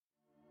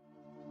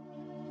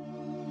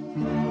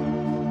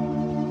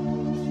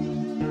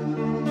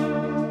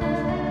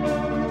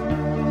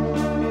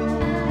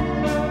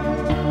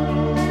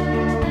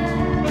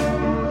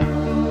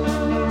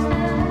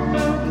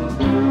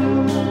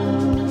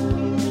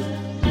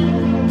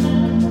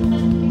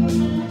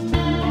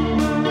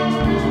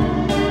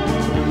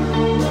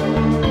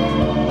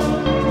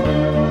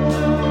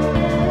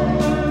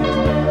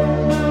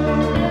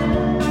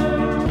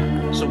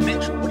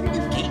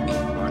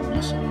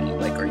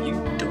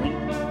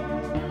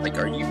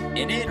Like, are you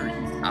in it? Are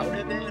you out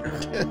of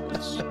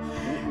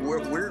it? Or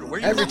where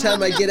you Every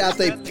time I get out,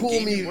 they in the pull me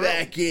gaming world?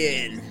 back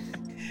in.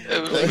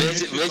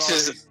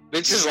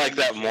 Mitch is like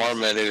that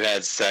Mormon who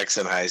had sex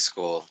in high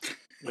school.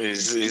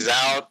 He's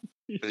out,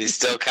 but he's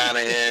still kind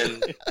of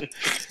in.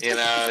 You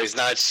know, he's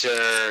not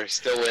sure.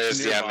 Still wears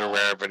the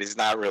underwear, but he's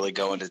not really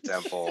going to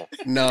temple.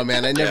 No,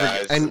 man, I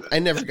Yeah,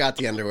 never got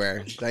the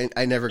underwear.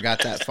 I never got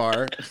that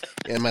far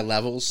in my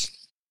levels.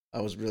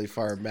 I was really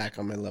far back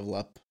on my level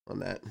up on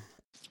that.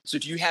 So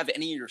do you have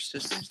any of your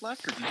systems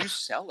left, or do you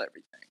sell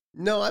everything?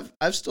 No,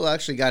 I've still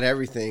actually got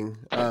everything.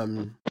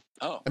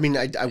 Oh, I mean,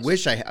 I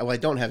wish I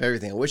don't have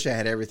everything. I wish I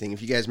had everything.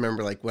 If you guys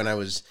remember, like when I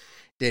was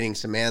dating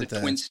Samantha,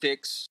 the twin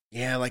sticks.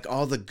 yeah, like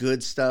all the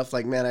good stuff.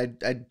 Like, man,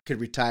 I could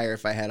retire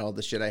if I had all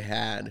the shit I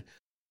had.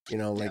 You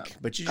know, like, Yeah.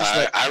 but you just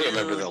like, I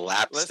remember the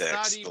lap Let's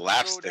not sticks. even The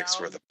lap go sticks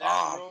down were the that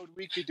bomb. road.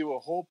 We could do a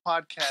whole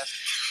podcast.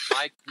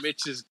 Mike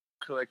Mitch's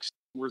collection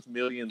worth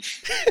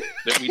millions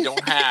that we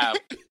don't have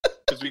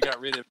because we got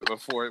rid of it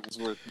before it was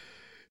worth.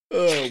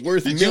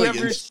 worth Did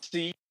millions.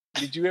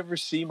 Did you ever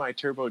see my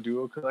Turbo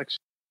Duo collection?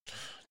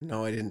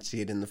 No, I didn't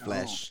see it in the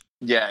flesh.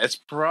 Yeah, it's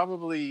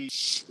probably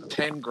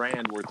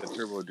 $10,000 worth of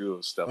Turbo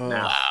Duo stuff Oh.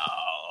 now.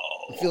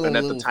 I'm feeling And a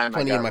at the little time, I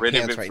funny in got my rid of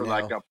pants it right for now.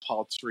 like a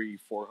paltry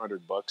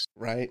 $400.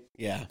 Right?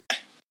 Yeah.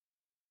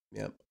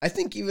 Yeah. I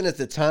think even at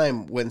the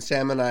time when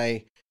Sam and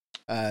I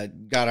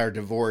got our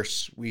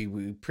divorce, we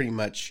pretty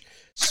much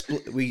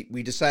split. We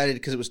decided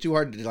because it was too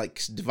hard to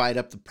like divide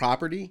up the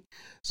property,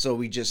 so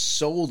we just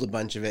sold a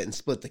bunch of it and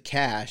split the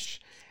cash.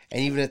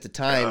 And even at the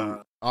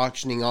time,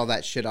 auctioning all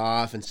that shit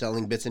off and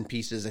selling bits and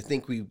pieces, I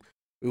think we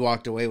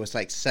walked away with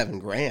like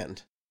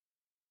 $7,000.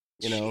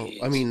 You know,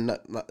 Jeez. I mean,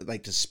 not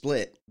like to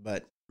split,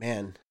 but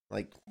man,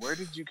 like Where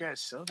did you guys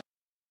sell that?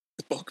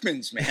 The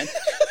Bookmans, man.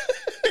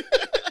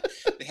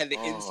 They had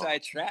the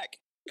inside track.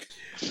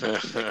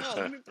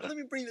 Oh, let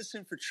me bring this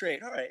in for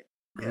trade. All right.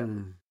 Yeah.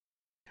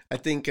 I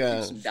think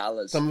Some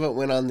dollars. some of it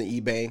went on the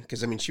eBay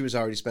because I mean she was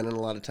already spending a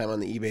lot of time on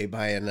the eBay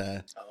buying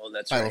Oh,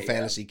 that's Final right.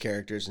 Fantasy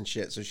characters and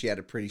shit, so she had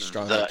a pretty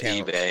strong The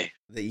account. eBay.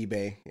 The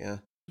eBay, yeah,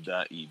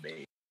 The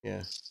eBay.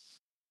 yeah.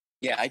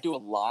 Yeah, I do a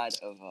lot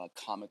of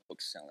comic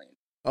book selling.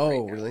 Oh,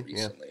 right now, really? Yeah.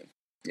 recently.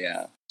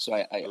 Yeah. So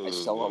I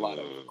sell a lot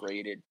of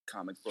graded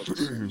comic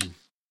books.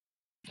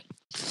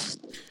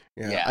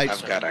 Yeah, I've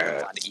I've got a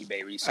a- lot of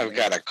eBay recently. I've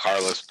got a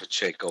Carlos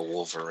Pacheco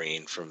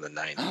Wolverine from the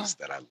 90s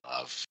that I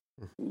love.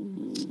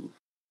 Ooh.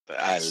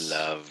 I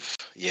love.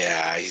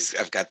 Yeah,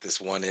 I've got this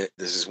one. There's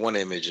this one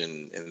image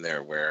in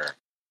there where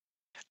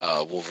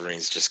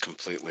Wolverine's just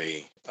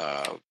completely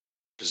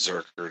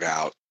berserkered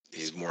out.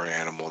 He's more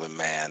animal than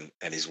man,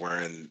 and he's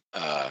wearing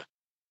like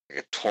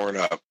a torn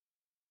up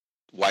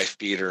wife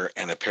beater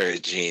and a pair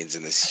of jeans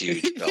and this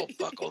huge belt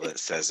buckle that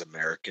says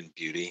American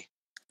Beauty.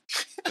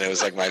 And it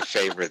was like my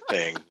favorite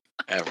thing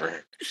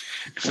ever.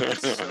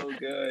 So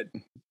good.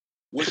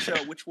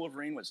 Which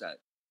Wolverine was that?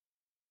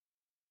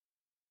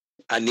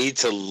 I need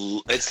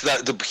to. It's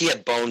the he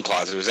had bone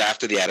claws. It was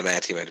after the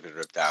adamantium had been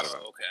ripped out of him.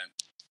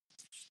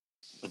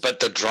 Okay. But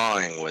the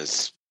drawing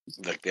was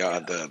like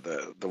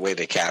the way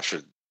they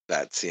captured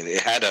that scene.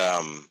 It had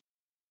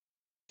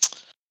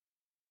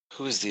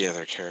who is the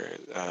other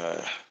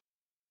character?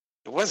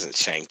 It wasn't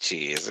Shang-Chi,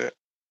 is it?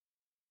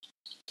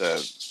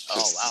 Oh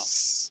wow.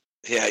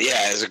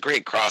 Yeah, it's a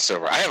great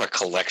crossover. I have a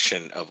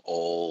collection of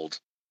old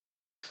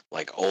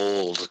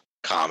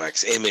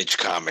comics, Image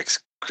comics,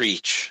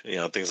 Creech,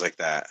 things like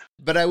that.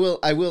 But I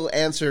will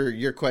answer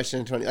your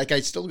question, Tony. Like I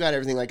still got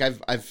everything. Like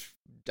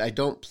I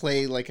don't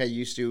play like I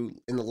used to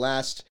in the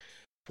last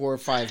 4 or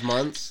 5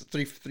 months,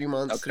 3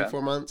 months, Okay.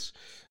 4 months.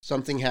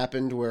 Something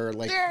happened where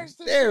like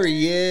there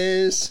he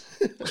is.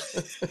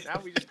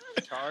 Now we just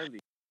Charlie.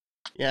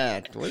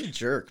 Yeah, what a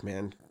jerk,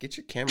 man. Get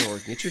your camera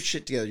working. Get your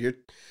shit together.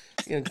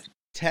 You're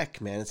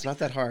tech, man. It's not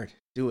that hard.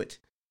 Do it.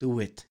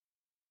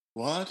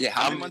 What? Yeah,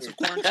 how many months of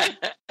quarantine?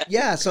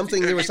 Yeah,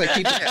 something there was like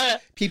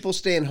people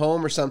staying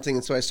home or something,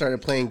 and so I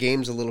started playing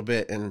games a little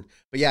bit.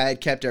 But yeah, I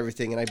had kept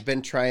everything, and I've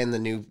been trying the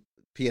new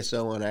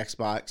PSO on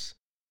Xbox.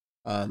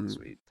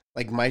 Sweet.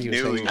 Like Mikey was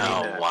saying,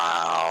 Oh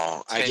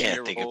wow! I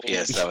can't think of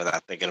 10-year-old PSO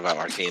without thinking about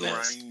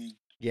Martinez. Grind,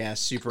 yeah,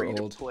 super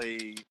old.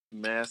 free-to-play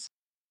mess.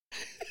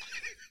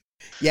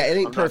 Yeah, it ain't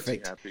I'm not too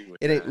perfect. happy with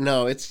It ain't. that.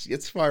 No,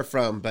 it's far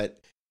from. But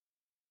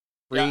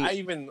Yeah,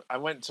 I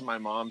went to my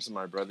mom's and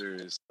my brother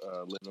is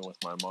living with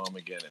my mom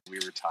again, and we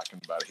were talking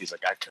about it. He's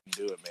like, I couldn't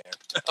do it, man.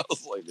 I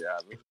was like,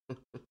 yeah.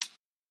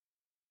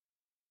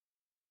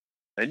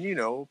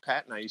 And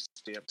Pat and I used to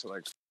stay up till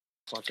like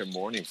fucking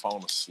morning,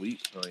 falling asleep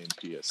playing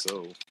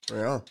PSO.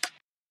 yeah,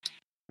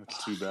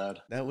 That's too bad.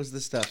 that was the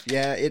stuff.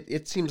 Yeah,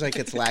 it seems like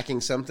it's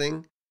lacking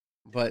something,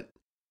 but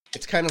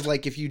it's kind of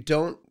like if you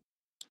don't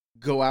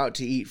go out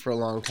to eat for a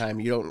long time,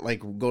 you don't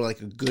like go to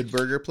like a good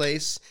burger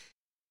place,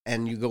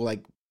 and you go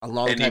like a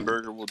long Any time.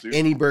 burger will do.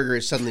 Any burger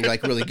is suddenly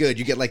like really good.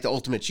 You get like the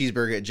ultimate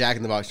cheeseburger at Jack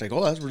in the Box. Like,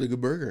 oh, that's a really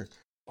good burger,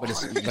 but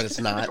it's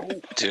not.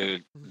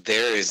 Dude,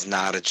 there is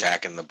not a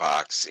Jack in the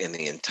Box in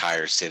the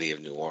entire city of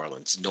New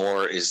Orleans,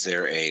 nor is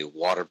there a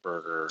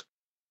Whataburger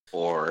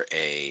or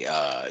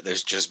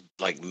there's just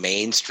like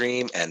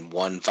mainstream and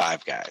 1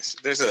 Five Guys.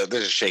 There's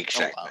a Shake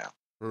Shack now.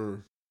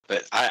 Mm.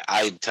 But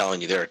I'm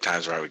telling you, there are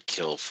times where I would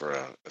kill for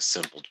a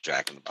simple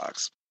Jack in the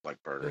Box like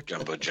burger,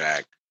 Jumbo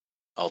Jack,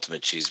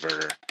 Ultimate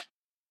Cheeseburger,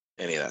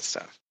 any of that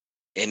stuff.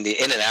 In the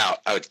In-N-Out,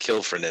 I would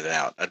kill for an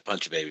In-N-Out. I'd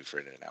punch a baby for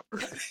an In-N-Out.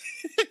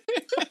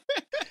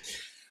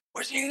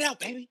 Where's the In-N-Out,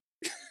 baby?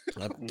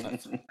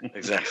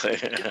 Exactly.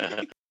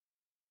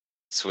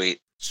 Sweet.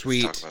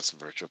 Sweet. Let's talk about some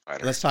Virtua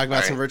Fighter. Let's talk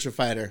about some Virtua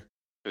Fighter.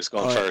 Who's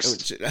going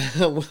first?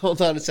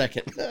 Hold on a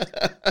second.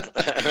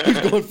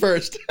 Who's going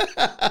first?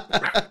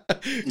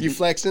 You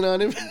flexing on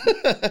him?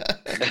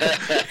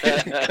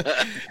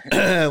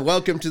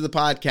 Welcome to the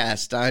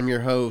podcast. I'm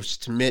your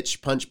host,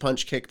 Mitch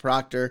Punch Kick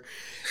Proctor.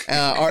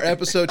 Our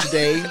episode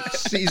today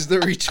sees the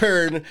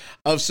return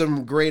of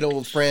some great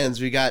old friends.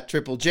 We got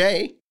Triple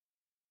J.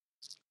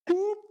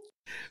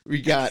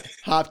 We got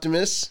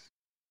Optimus.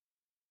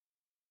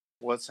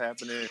 What's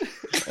happening?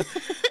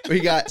 We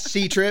got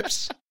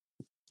C-Trips.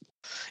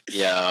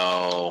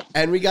 Yo.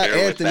 And we got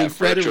Anthony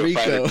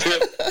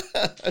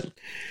Frederico.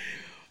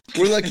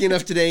 We're lucky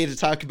enough today to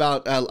talk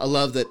about a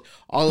love that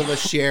all of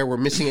us share. We're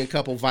missing a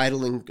couple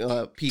vital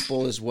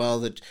people as well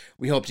that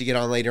we hope to get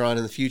on later on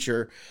in the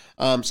future.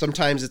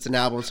 Sometimes it's an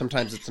album,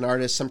 sometimes it's an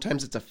artist,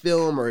 sometimes it's a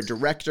film or a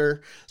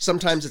director,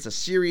 sometimes it's a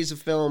series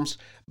of films.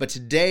 But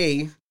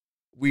today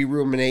we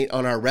ruminate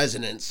on our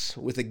resonance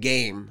with a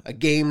game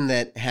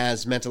that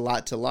has meant a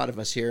lot to a lot of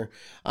us here,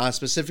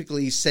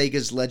 specifically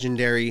Sega's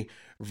legendary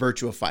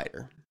Virtua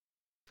Fighter.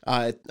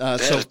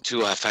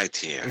 Virtua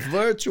Fighter.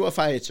 Virtua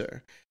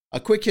Fighter. A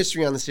quick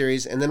history on the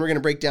series, and then we're going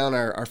to break down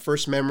our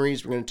first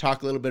memories. We're going to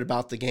talk a little bit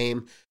about the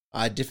game,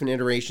 different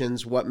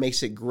iterations, what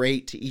makes it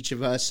great to each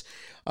of us,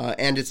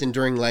 and its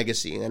enduring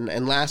legacy.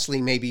 And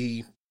lastly,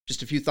 maybe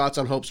just a few thoughts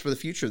on hopes for the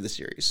future of the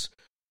series.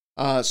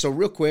 So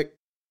real quick,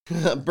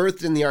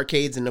 birthed in the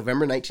arcades in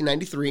November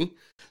 1993.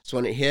 So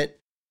when it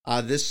hit,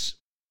 this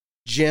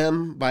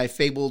gem by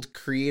fabled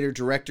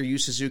creator-director Yu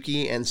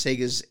Suzuki and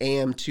Sega's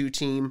AM2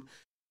 team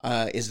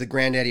is the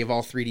granddaddy of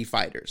all 3D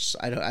fighters.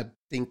 I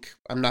think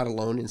I'm not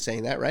alone in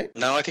saying that, right?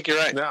 No, I think you're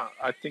right. No,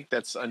 I think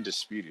that's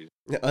undisputed.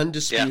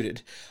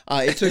 Undisputed.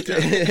 Yeah. It took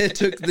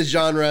the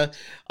genre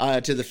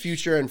to the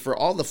future, and for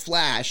all the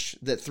flash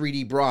that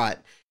 3D brought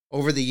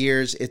over the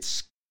years,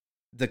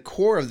 the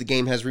core of the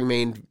game has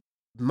remained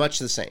much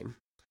the same.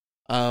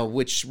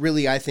 Which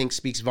really, I think,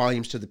 speaks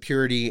volumes to the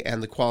purity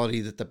and the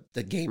quality that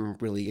the game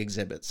really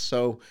exhibits.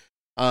 So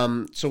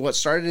what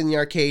started in the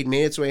arcade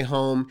made its way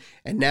home,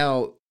 and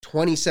now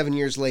 27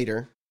 years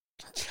later,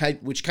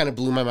 which kind of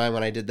blew my mind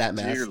when I did that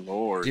math. Dear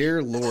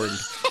Lord.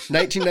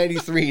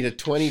 1993 to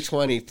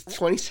 2020,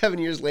 27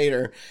 years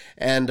later,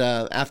 and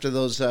after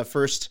those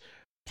first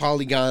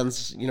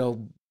polygons,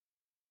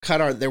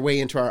 cut their way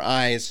into our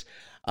eyes,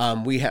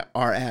 we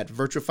are at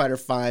Virtua Fighter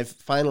 5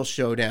 Final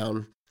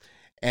Showdown,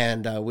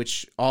 and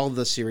which all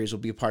the series will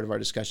be a part of our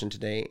discussion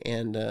today,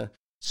 and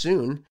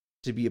soon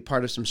to be a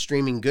part of some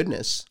streaming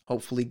goodness.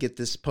 Hopefully get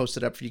this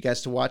posted up for you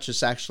guys to watch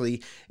us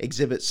actually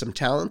exhibit some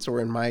talents,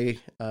 or in my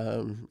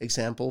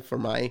example, for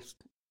my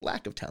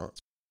lack of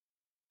talents.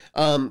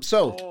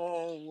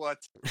 What?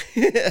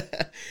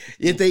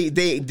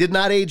 They did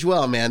not age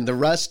well, man. The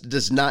rust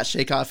does not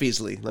shake off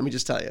easily. Let me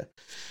just tell you.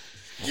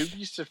 You'd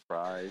be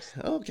surprised.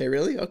 Okay,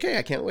 really? Okay,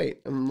 I can't wait.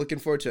 I'm looking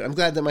forward to it. I'm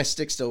glad that my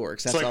stick still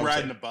works. That's it's like all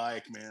riding a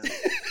bike, man.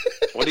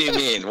 What do you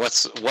mean?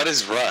 What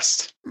is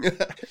rust?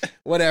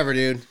 Whatever,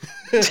 dude.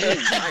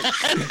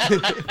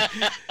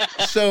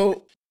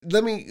 So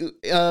let me,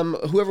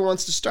 whoever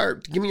wants to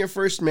start, give me your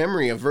first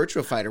memory of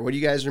Virtua Fighter. What do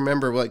you guys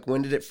remember? Like,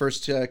 when did it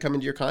first come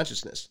into your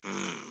consciousness?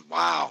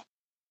 Wow.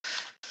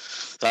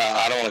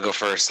 I don't want to go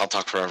first. I'll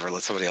talk forever.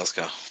 Let somebody else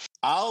go.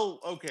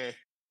 Okay.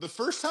 The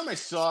first time I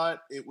saw it,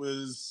 it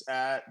was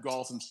at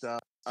Golf and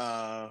Stuff,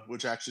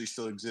 which actually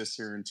still exists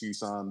here in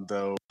Tucson,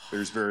 though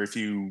there's very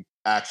few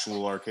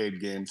actual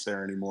arcade games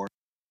there anymore.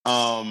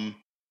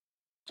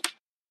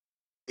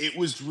 It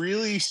was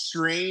really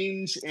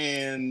strange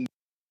and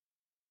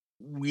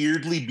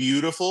weirdly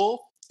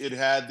beautiful. It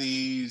had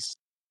these,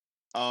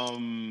 they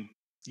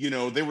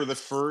were the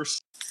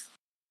first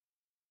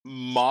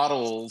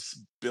models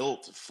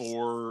built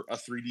for a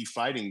 3D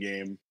fighting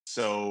game.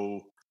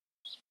 So,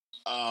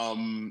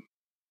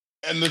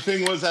 and the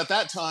thing was, at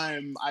that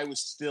time, I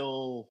was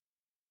still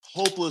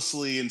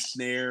hopelessly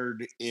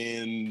ensnared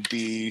in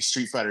the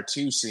Street Fighter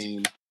 2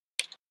 scene.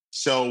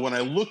 So when I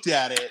looked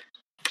at it,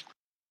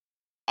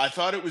 I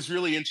thought it was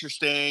really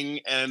interesting,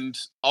 and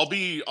I'll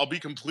be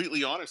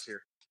completely honest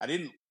here. I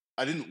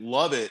didn't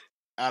love it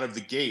out of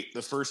the gate.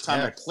 The first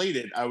time I played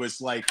it, I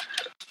was like,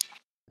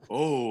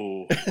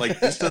 oh, like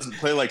this doesn't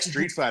play like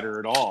Street Fighter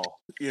at all.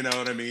 You know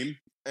what I mean?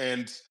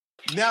 And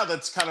now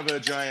that's kind of a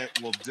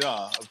giant, well,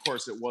 duh. Of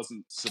course, it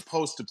wasn't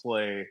supposed to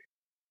play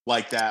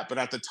like that. But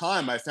at the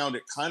time, I found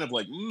it kind of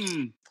like,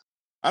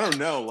 I don't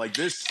know, like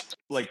this,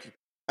 like,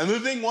 and the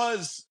thing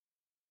was,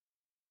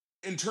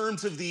 in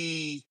terms of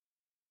the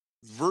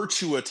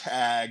Virtua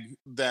tag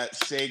that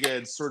Sega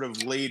had sort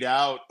of laid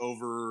out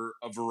over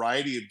a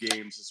variety of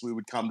games as we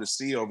would come to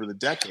see over the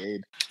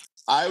decade,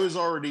 I was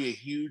already a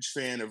huge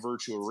fan of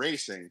Virtua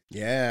Racing.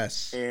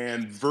 Yes.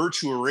 And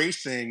Virtua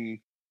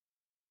Racing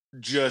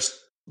just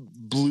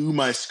blew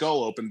my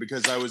skull open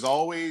because I was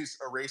always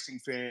a racing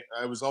fan.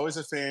 I was always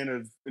a fan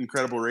of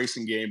incredible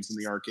racing games in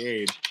the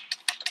arcade.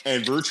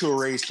 And Virtua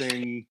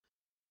Racing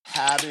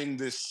having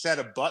this set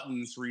of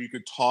buttons where you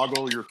could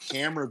toggle your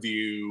camera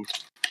view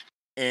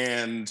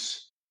and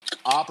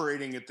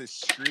operating at this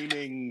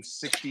streaming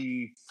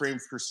 60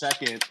 frames per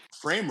second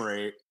frame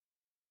rate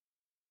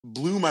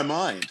blew my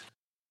mind.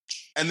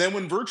 And then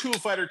when Virtua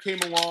Fighter came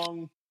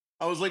along,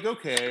 I was like,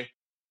 okay,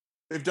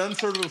 they've done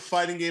sort of a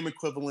fighting game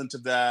equivalent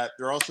of that.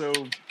 They're also,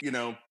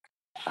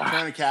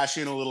 trying to cash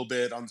in a little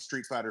bit on the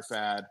Street Fighter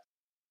fad.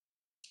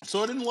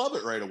 So I didn't love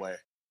it right away.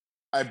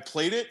 I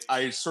played it.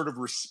 I sort of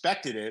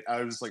respected it.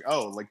 I was like,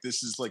 oh, like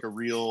this is like a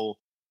real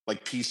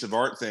piece of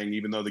art thing,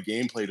 even though the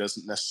gameplay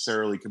doesn't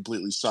necessarily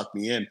completely suck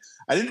me in.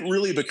 I didn't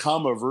really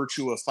become a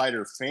Virtua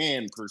Fighter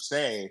fan per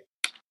se,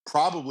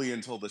 probably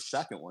until the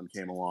second one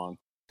came along.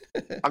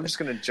 I'm just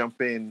going to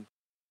jump in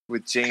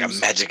with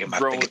James. Magic in my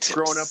growing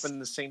up in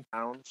the same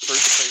town.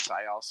 First place,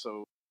 I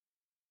also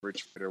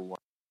Virtua Fighter 1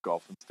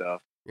 golf and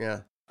stuff. Yeah.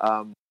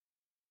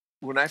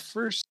 When I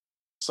first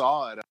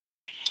saw it,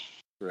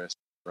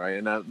 right,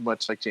 and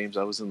much like James,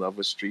 I was in love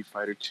with Street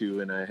Fighter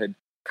 2, and I had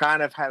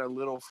kind of had a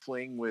little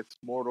fling with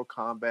Mortal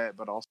Kombat,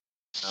 but also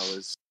I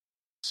was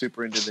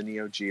super into the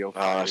Neo Geo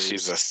fighters. Oh,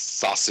 she's a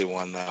saucy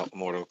one, that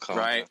Mortal Kombat.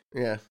 Right.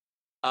 Yeah.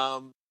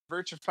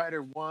 Virtua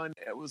Fighter 1,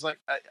 it was like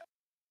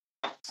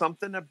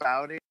something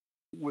about it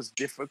was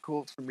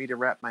difficult for me to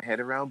wrap my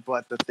head around,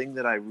 but the thing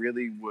that I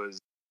really was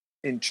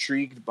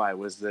intrigued by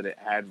was that it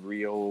had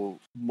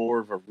more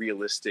of a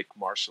realistic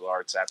martial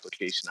arts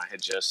application. I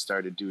had just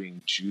started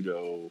doing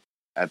judo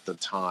at the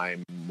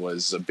time,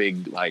 was a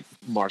big like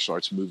martial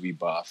arts movie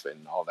buff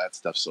and all that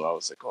stuff. So I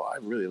was like, oh, I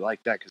really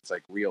like that because it's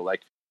like real.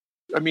 Like,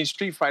 I mean,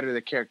 Street Fighter,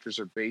 the characters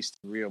are based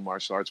in real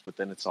martial arts, but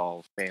then it's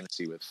all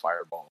fantasy with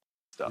fireball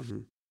stuff.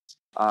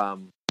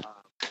 Mm-hmm.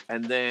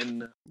 And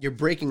then you're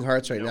breaking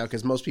hearts right now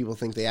because most people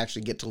think they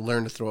actually get to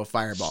learn to throw a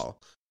fireball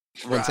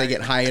once they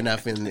get high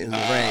enough in the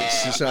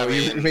ranks. So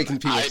you're making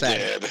people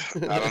sad.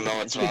 I don't know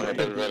what's wrong with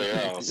everybody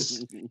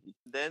else.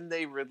 Then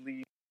they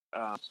released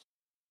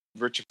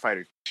Virtua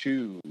Fighter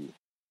 2,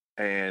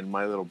 and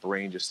my little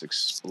brain just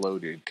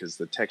exploded because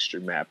the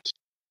texture mapped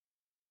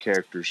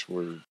characters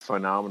were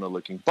phenomenal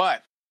looking.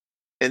 But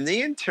in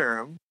the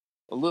interim,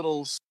 a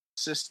little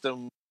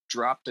system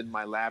dropped in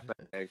my lap.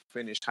 I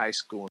finished high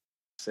school on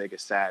Sega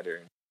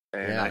Saturn,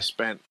 and I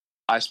spent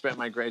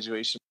my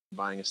graduation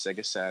buying a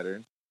Sega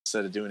Saturn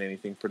instead of doing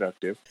anything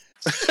productive.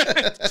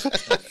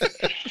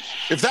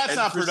 If that's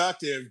not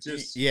productive,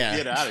 just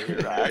get out of here.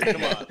 Right?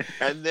 Come on.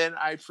 And then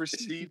I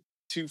proceed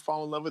to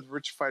fall in love with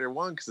Virtua Fighter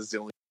 1 because it's the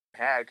only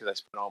thing I had because I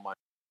spent all my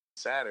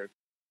Saturn,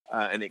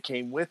 and it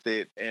came with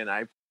it, and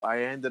I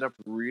ended up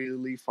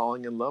really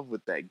falling in love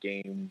with that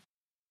game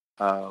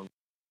a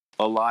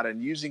lot,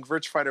 and using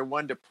Virtua Fighter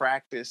 1 to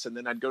practice, and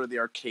then I'd go to the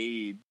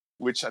arcade,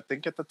 which I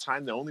think at the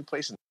time the only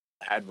place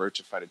had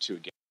Virtua Fighter 2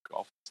 again,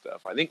 golf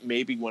stuff. I think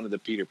maybe one of the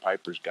Peter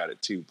Pipers got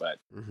it too, but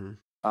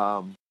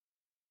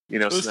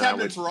those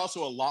cabinets were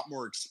also a lot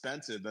more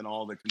expensive than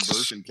all the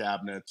conversion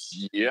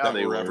cabinets that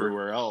they were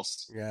everywhere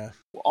else. Yeah,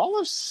 all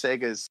of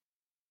Sega's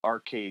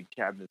arcade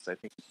cabinets, I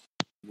think,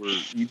 were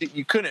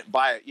you couldn't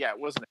buy it. Yeah, it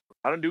wasn't.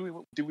 I don't. Do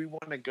we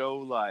want to go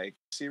like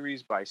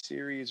series by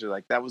series or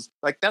like that was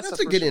like that's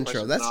a good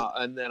intro.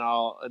 And then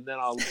I'll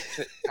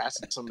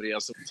pass it to somebody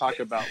else and talk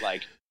about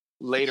like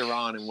later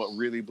on and what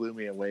really blew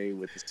me away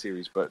with the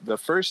series. But the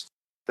first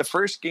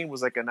game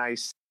was like a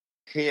nice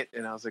hit,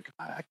 and I was like,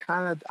 I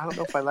don't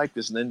know if I like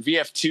this. And then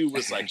VF2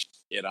 was like,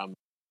 shit, I'm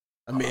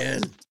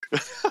in.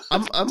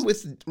 I'm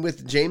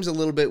with James a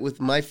little bit.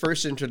 With my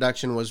first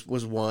introduction was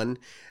 1.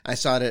 I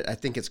saw it. I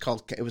think it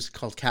was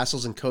called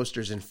Castles and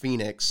Coasters in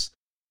Phoenix.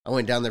 I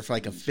went down there for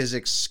like a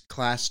physics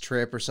class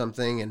trip or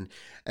something, and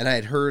I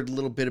had heard a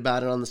little bit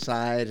about it on the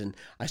side, and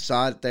I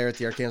saw it there at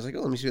the arcade. I was like,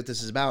 oh, let me see what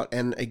this is about.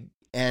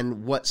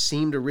 And what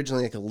seemed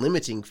originally like a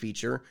limiting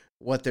feature,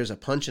 there's a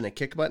punch and a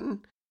kick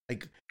button.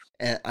 Like,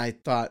 and I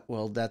thought,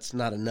 well, that's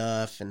not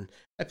enough, and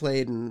I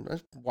played and I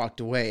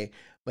walked away.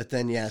 But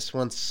then, yes,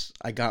 once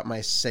I got my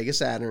Sega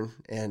Saturn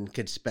and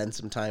could spend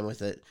some time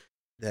with it,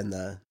 then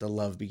the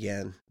love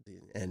began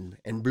and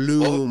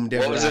bloomed.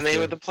 What was the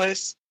name of the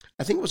place?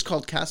 I think it was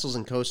called Castles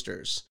and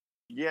Coasters.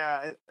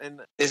 Yeah,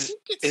 and is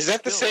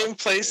that the same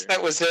place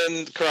that was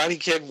in Karate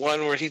Kid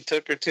 1 where he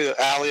took her to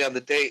the alley on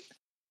the date?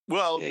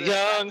 Well,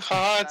 young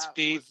hearts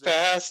beat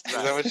fast. Is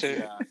that what you?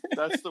 Yeah,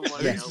 that's the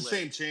one. Yeah, it's the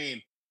same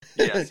chain.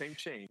 Yeah, same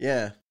chain.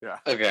 Yeah.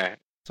 Okay.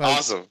 So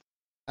awesome.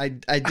 I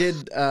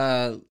did.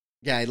 I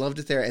loved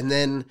it there, and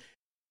then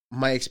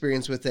my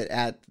experience with it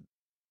at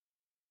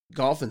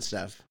golf and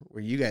stuff,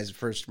 where you guys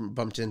first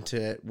bumped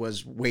into it,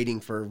 was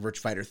waiting for Virtua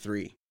Fighter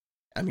 3.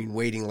 I mean,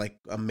 waiting like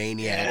a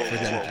maniac for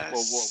them.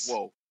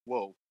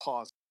 Whoa!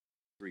 Pause.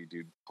 3,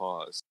 dude.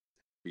 Pause.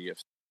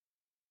 VF.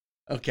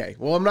 Okay.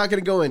 Well, I'm not going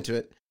to go into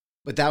it,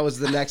 but that was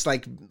the next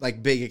like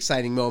big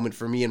exciting moment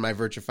for me and my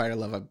Virtua Fighter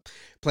love. I'm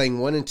playing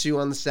 1 and 2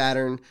 on the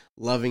Saturn,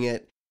 loving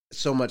it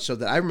so much so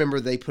that I remember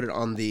they put it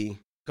on the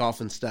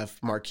Golf and Stuff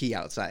marquee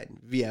outside.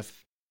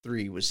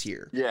 VF3 was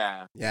here.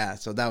 Yeah. Yeah,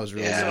 so that was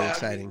really, Yeah. really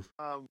exciting.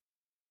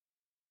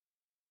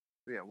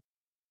 Yeah.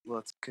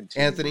 Let's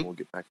continue. Anthony, We'll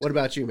get back to what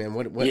about you, man?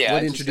 What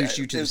introduced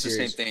you to it the was series?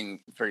 the same thing,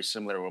 very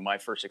similar. Well, my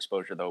first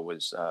exposure though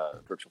was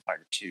Virtua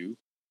Fighter 2,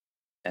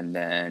 and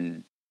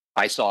then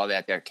I saw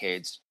that the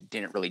arcades,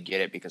 didn't really get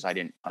it because I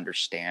didn't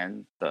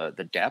understand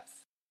the depth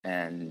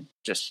and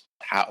just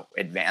how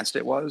advanced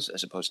it was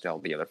as opposed to all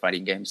the other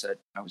fighting games that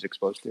I was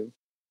exposed to.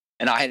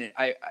 And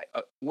I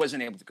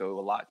wasn't able to go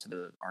a lot to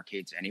the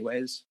arcades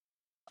anyways.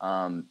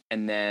 And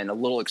then a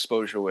little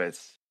exposure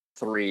with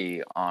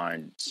 3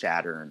 on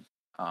Saturn.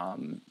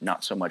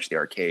 Not so much the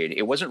arcade.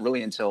 It wasn't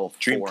really until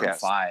 4 and Dreamcast.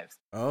 5.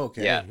 Oh,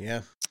 okay.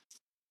 Yeah.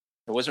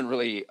 It wasn't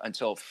really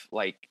until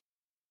like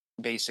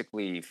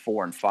basically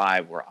 4 and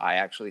 5 where I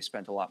actually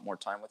spent a lot more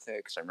time with it,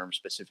 because I remember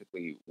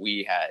specifically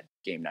we had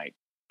game night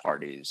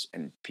parties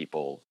and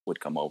people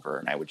would come over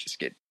and I would just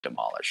get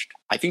demolished.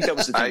 I think that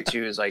was the thing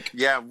too, is like,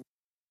 Yeah.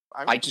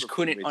 I just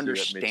couldn't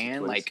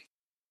understand, like,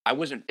 I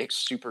wasn't a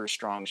super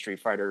strong Street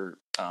Fighter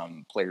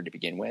player to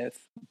begin with,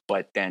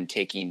 but then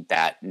taking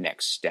that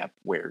next step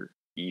where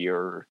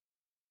you're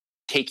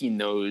taking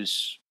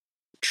those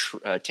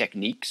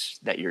techniques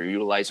that you're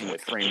utilizing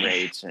with frame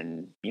rates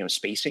and, you know,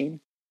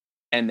 spacing,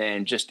 and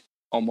then just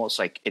almost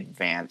like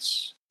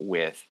advance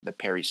with the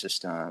parry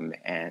system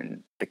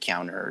and the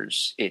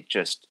counters. It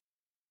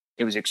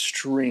was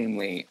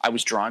extremely, I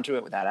was drawn to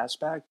it with that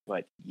aspect,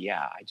 but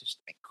yeah, I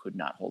could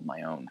not hold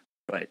my own.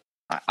 But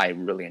I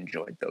really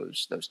enjoyed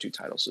those 2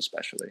 titles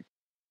especially.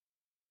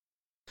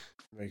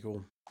 Very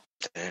cool.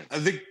 I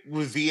think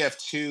with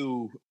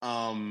VF2,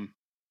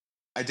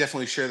 I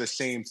definitely share the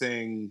same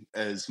thing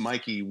as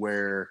Mikey,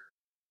 where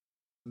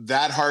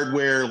that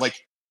hardware,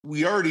 like,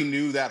 we already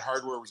knew that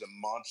hardware was a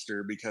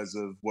monster because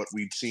of what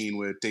we'd seen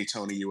with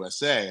Daytona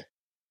USA.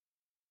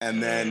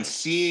 And then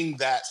seeing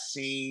that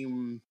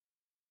same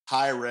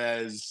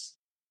high-res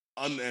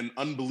and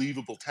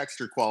unbelievable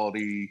texture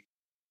quality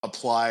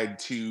applied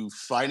to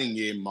fighting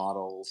game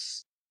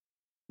models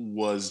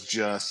was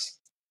just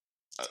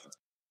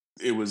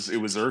it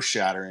was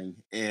earth-shattering.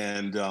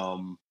 And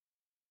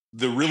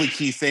the really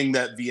key thing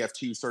that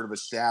VF2 sort of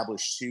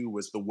established too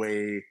was the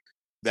way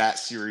that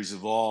series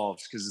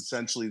evolved, because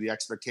essentially the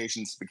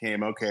expectations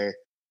became, okay,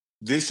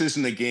 this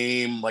isn't a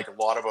game like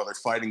a lot of other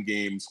fighting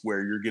games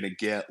where you're going to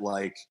get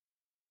like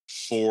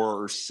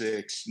 4 or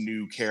 6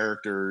 new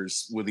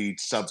characters with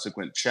each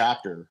subsequent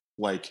chapter.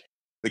 Like,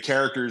 the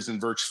characters in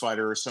Virtua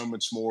Fighter are so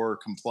much more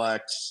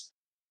complex,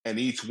 and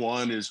each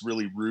one is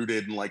really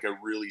rooted in like a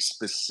really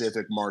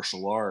specific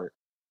martial art.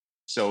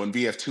 So when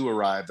VF2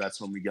 arrived,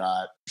 that's when we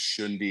got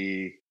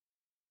Shundi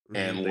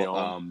and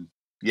Leon.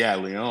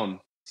 Leon.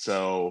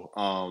 So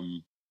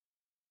and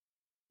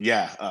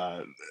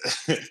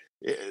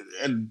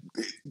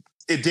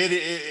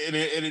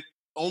it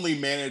only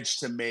managed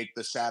to make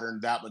the Saturn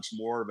that much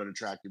more of an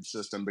attractive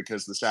system,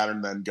 because the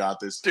Saturn then got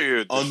this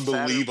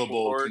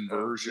unbelievable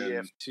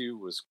conversion. VF2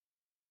 was,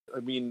 I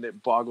mean,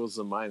 it boggles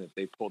the mind that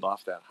they pulled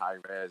off that high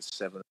res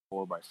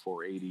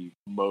 704x480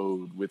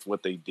 mode with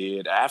what they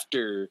did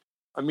after.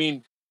 I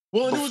mean,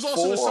 well, and it was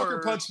also a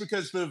sucker punch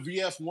because the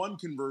VF1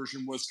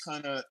 conversion was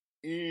kind of,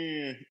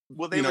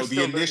 well, they were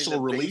the initial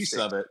release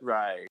of it,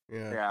 right?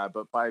 Yeah,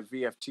 but by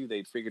VF2,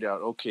 they figured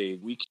out, okay,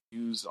 we can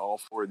use all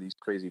 4 of these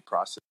crazy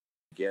processes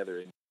together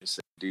and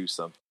just do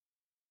something.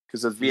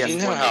 Because with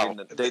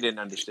VF1, they didn't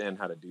understand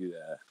how to do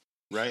that.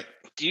 Right?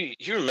 Do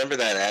you remember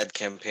that ad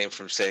campaign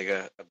from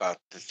Sega about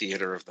the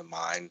theater of the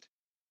mind?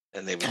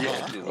 And they would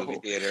go to the movie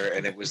theater,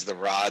 and it was the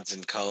rods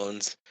and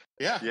cones.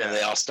 Yeah.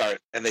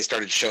 And they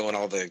started showing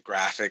all the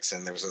graphics,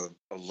 and there was a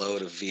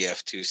load of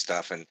VF2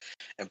 stuff, and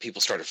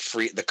people started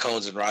the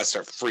cones and rods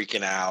start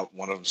freaking out.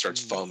 One of them starts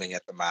foaming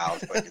at the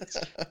mouth. Like,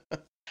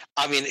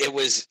 I mean, it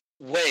was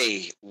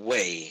way,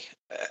 way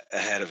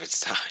ahead of its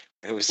time.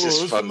 It was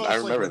just fun. The most, I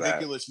remember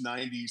ridiculous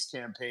 '90s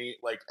campaign,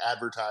 like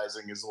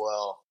advertising as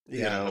well.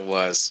 Yeah, it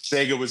was.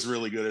 Sega was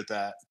really good at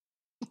that.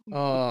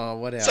 Oh,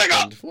 what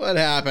happened? What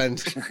happened?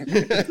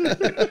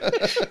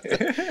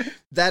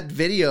 That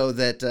video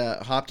that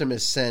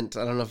Optimus sent,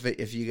 I don't know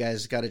if you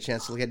guys got a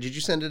chance to look at it. Did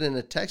you send it in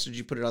a text or did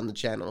you put it on the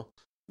channel?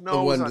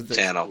 No, it was on the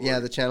channel. Yeah,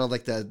 the channel,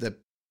 like the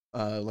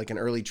like an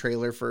early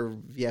trailer for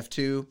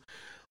VF2,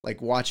 like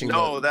watching.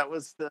 No, that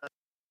was the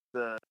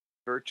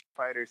Virtua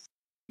Fighter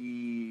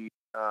 3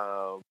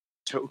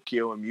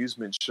 Tokyo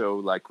Amusement Show,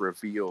 like,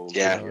 reveal.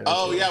 Yeah.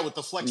 Yeah, with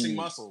the flexing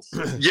muscles.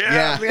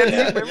 Yeah.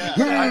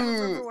 I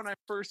remember when I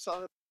first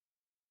saw it.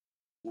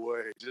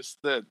 Boy, just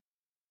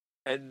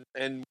and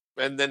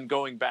then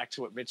going back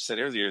to what Mitch said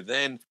earlier,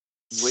 then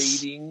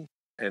waiting,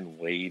 and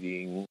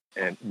then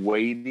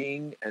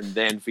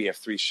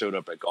VF3 showed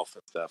up at Golf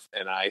and Stuff,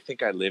 and I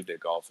think I lived at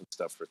Golf and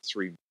Stuff for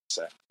 3 months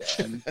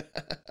after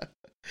that.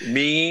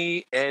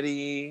 Me,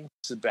 Eddie,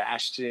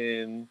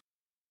 Sebastian,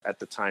 at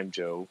the time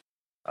Joe,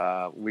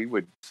 we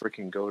would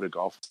freaking go to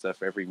golf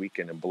stuff every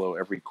weekend and blow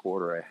every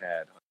quarter I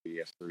had on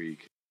VF3.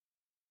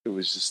 It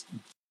was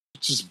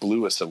just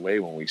blew us away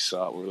when we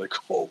saw it. We were like,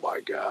 oh my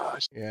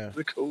gosh,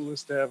 the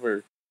coolest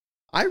ever.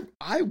 I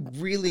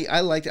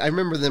liked it. I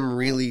remember them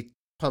really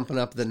pumping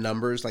up the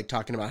numbers, like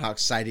talking about how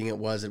exciting it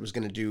was. It was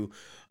going to do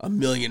 1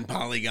 million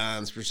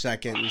polygons per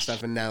second and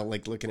stuff. And now,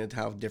 like, looking at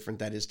how different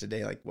that is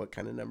today, like what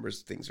kind of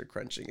numbers things are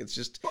crunching. It's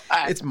just,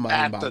 it's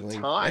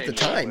mind-boggling. At the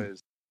time, it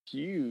was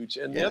huge.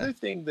 And the other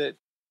thing that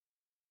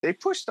they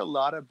pushed a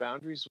lot of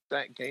boundaries with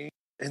that game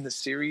in the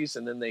series,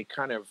 and then they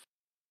kind of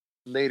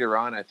later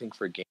on, I think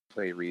for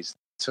gameplay reasons,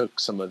 took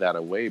some of that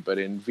away. But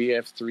in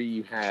VF3,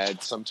 you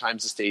had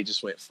sometimes the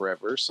stages went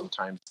forever,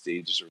 sometimes the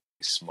stages were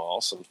really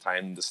small,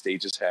 sometimes the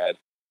stages had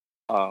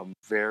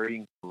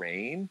varying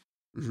terrain,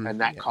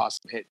 and that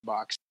caused some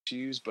hitbox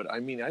issues. But I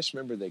mean, I just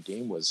remember the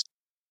game was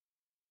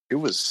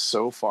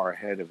so far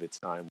ahead of its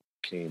time when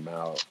it came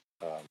out.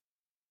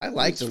 I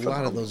liked a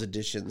lot of those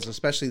additions,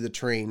 especially the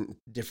terrain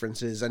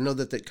differences. I know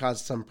that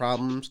caused some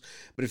problems,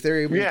 but if they're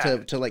able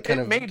to like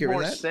kind of get rid of that, it made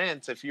more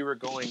sense if you were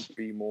going to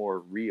be more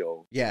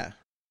real. Yeah,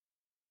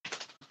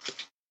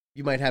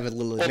 you might have a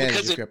little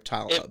advantage if you're up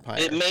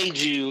higher. It made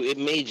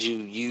you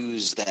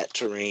use that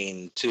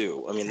terrain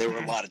too. I mean, there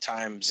were a lot of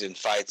times in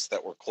fights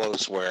that were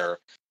close where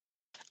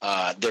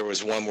there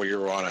was one where you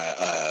were on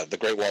the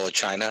Great Wall of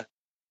China,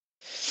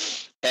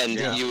 and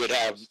you would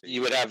have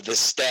the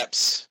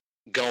steps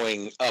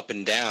going up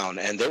and down,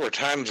 and there were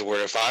times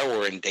where if I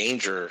were in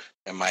danger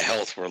and my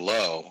health were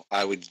low,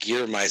 I would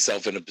gear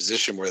myself in a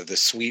position where the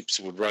sweeps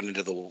would run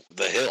into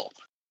the hill.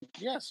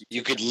 Yes,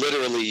 you could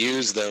literally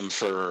use them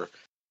for,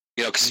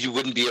 because you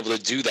wouldn't be able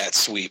to do that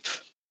sweep,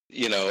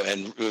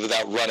 and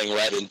without running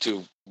right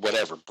into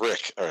whatever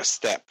brick or a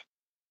step.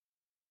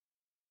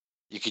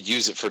 You could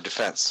use it for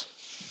defense.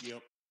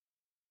 Yep.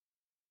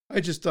 I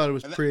just thought it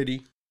was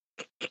pretty.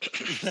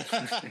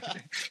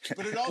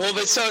 But it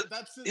also, it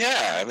was.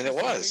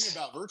 The thing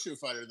about Virtua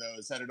Fighter, though,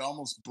 is that it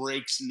almost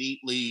breaks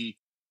neatly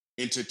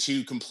into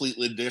two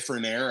completely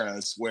different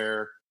eras,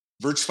 where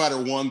Virtua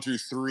Fighter 1 through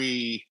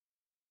 3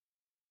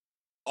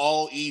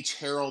 all each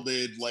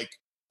heralded like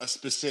a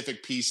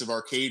specific piece of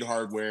arcade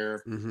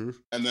hardware, and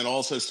then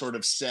also sort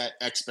of set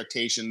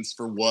expectations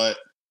for what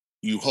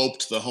you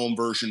hoped the home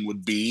version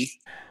would be.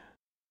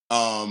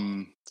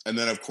 And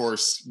then, of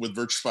course, with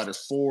Virtua Fighter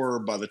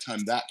 4, by the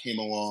time that came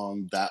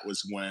along, that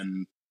was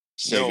when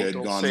Sega had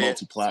gone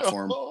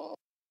multi-platform.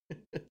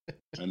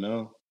 I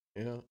know.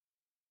 Yeah.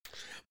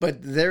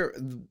 But they're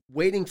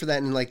waiting for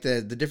that, and like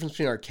the difference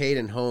between arcade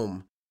and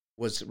home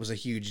was a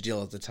huge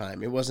deal at the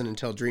time. It wasn't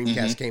until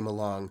Dreamcast came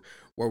along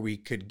where we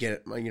could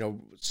get,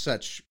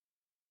 such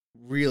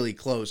really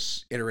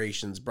close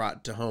iterations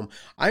brought to home.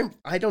 I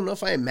don't know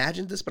if I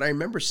imagined this, but I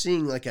remember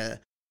seeing like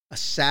a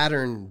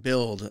Saturn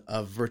build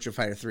of Virtua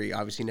Fighter 3,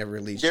 obviously never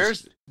released. There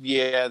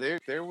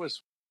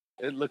was,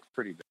 it looked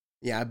pretty bad.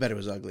 Yeah, I bet it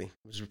was ugly.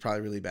 It was probably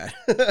really bad.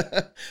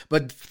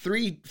 But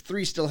 3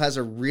 still has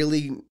a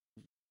really,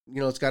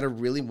 it's got a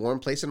really warm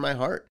place in my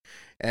heart.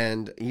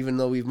 And even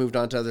though we've moved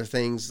on to other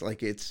things,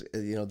 like it's,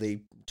 they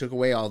took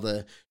away all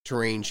the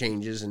terrain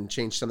changes and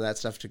changed some of that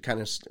stuff to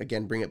kind of,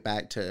 again, bring it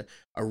back to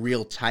a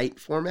real tight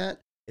format.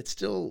 It's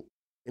still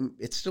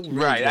really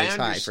right. I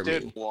high for me.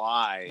 understood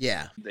why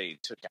they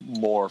took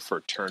more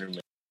for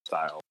tournament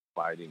style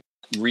fighting,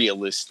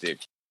 realistic,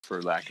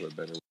 for lack of a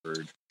better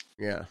word.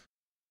 Yeah.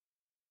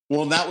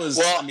 Well, that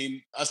was,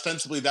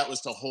 ostensibly that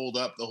was to hold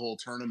up the whole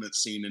tournament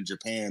scene in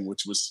Japan,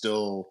 which was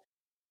still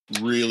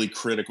really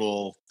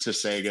critical to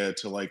Sega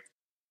to like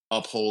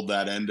uphold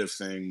that end of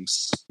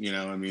things.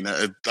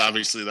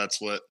 Obviously that's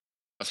what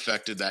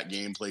affected that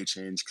gameplay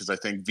change, because I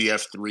think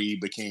VF3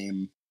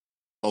 became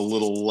a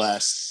little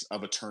less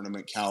of a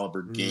tournament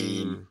caliber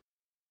game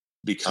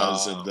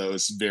because of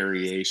those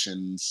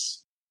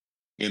variations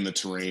in the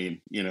terrain.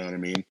 You know what I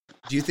mean?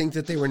 Do you think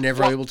that they were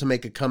never able to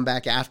make a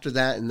comeback after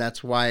that, and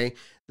that's why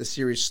the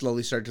series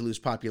slowly started to lose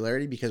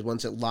popularity, because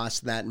once it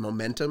lost that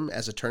momentum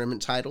as a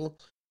tournament title?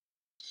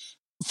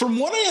 From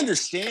what I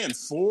understand,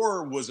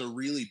 4 was a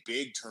really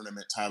big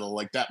tournament title.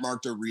 Like, that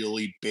marked a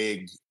really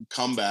big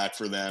comeback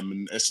for them,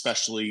 and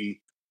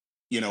especially,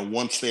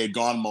 once they had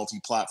gone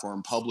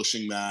multi-platform,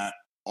 publishing that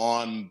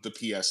on the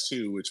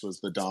PS2, which was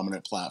the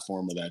dominant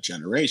platform of that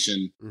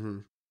generation,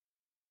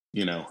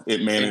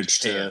 it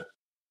managed to,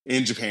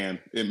 in Japan,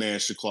 it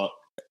managed to claw.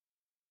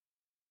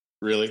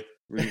 Really?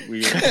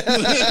 It's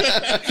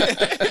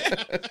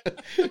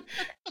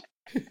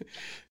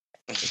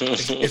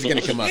going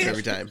to come up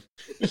every time.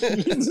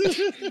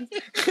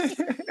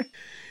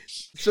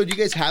 So do you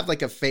guys have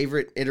like a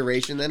favorite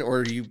iteration then,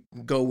 or do you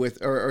go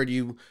with, or do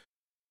you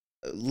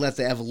let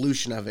the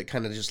evolution of it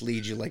kind of just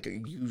lead you? Like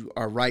you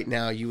are right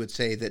now, you would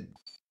say that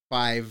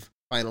 5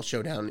 Final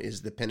Showdown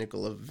is the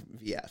pinnacle of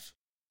VF.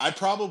 I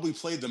probably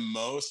played the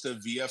most of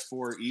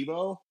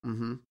VF4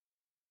 Evo.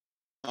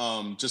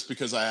 Just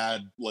because I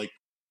had like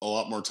a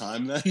lot more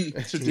time then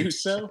to do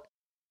so.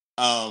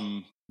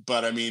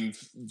 But I mean,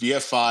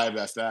 VF5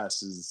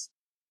 FS is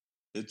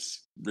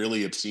It's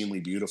really obscenely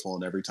beautiful,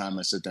 and every time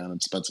I sit down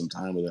and spend some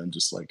time with it, I'm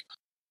just like,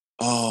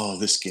 oh,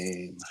 this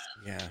game.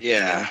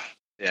 Yeah.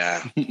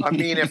 I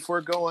mean, if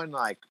we're going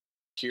like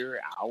pure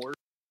hours,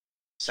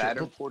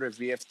 Saturn Porter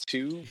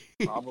VF2,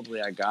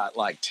 probably I got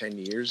like 10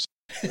 years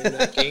in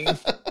that game.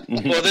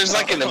 Well, there's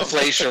like an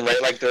inflation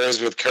rate like there is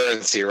with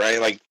currency,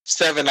 right? Like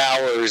 7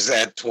 hours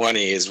at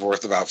 20 is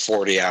worth about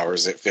 40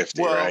 hours at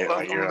 50, Well, right? I'm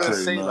Like, going to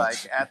say,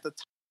 like, at the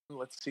time,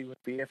 let's see, when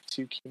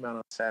VF2 came out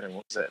on Saturn,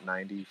 what was that,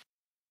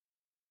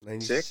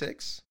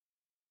 96?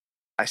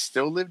 I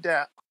still lived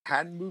out,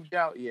 hadn't moved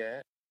out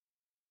yet.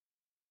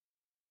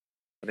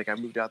 I think I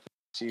moved out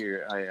this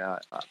year.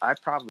 I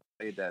probably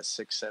played that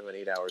 6, 7,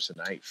 8 hours a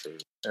night for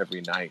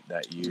every night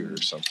that year or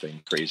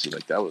something crazy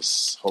like that. I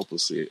was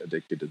hopelessly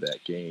addicted to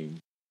that game.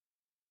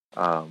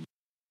 And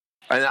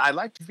I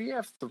liked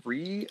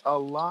VF3 a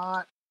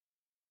lot.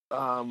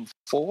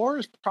 4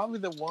 is probably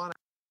the one I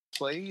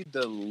played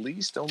the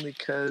least, only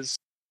because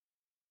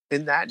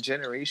in that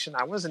generation,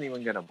 I wasn't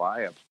even going to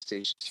buy a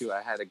PlayStation 2.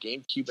 I had a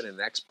GameCube and an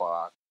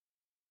Xbox.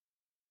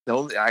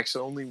 I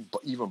actually only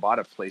even bought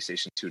a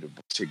PlayStation 2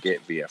 to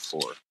get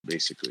VF4,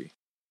 basically.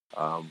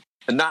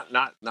 And not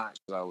because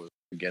I was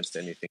against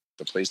anything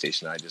with the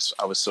PlayStation.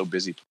 I was so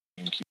busy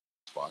playing GameCube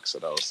and Xbox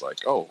that I was like,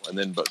 oh,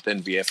 but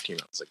then VF came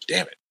out. I was like,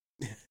 damn it.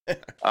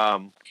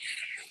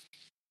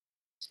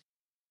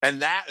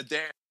 And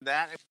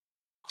that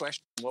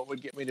question, what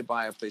would get me to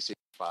buy a PlayStation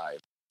 5?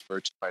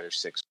 Virtua Fighter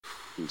 6.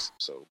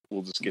 So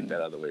we'll just get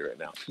that out of the way right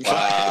now.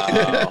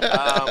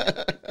 Wow.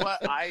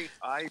 But I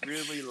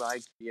really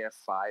like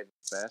VF5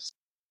 best.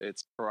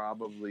 It's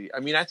probably, I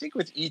mean, I think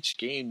with each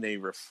game they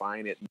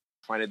refine it.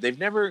 I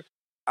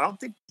don't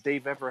think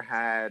they've ever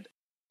had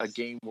a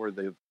game where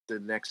the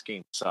next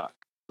game sucked.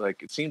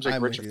 Like, it seems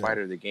like Virtua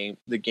Fighter, the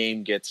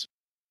game gets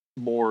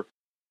more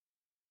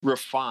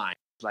refined.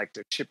 Like,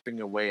 they're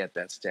chipping away at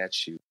that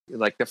statue.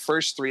 Like the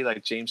first 3,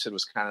 like James said,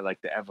 was kind of like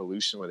the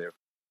evolution where they're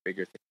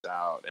figure things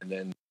out, and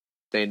then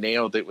they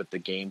nailed it with the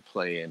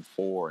gameplay in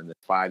 4, and the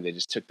 5 they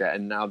just took that,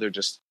 and now they're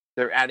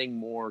adding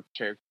more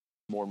character,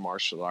 more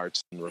martial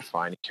arts, and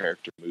refining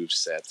character move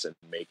sets, and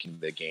making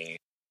the game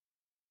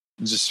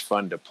just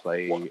fun to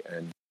play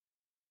and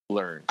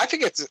learn. I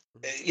think it's,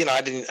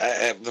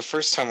 the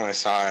first time I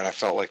saw it, I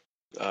felt like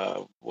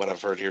what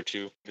I've heard here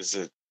too is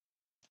that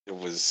it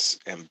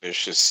was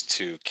ambitious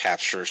to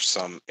capture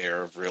some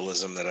air of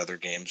realism that other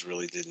games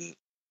really didn't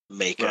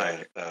make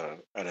an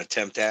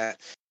attempt at.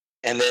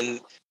 And then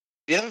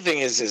the other thing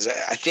is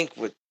I think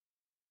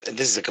and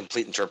this is a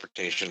complete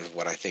interpretation of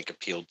what I think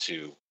appealed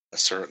to a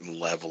certain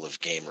level of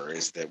gamer,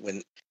 is that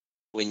when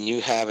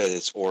you have at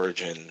its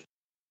origin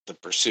the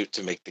pursuit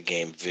to make the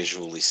game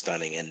visually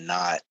stunning, and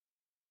not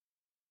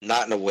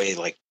in a way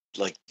like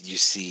you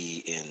see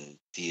in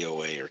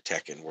DOA or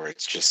Tekken, where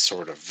it's just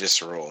sort of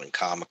visceral and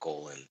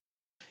comical, and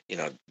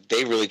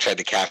they really tried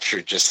to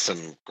capture just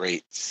some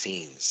great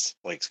scenes,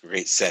 like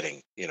great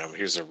setting.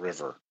 Here's a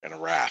river and a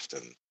raft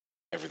and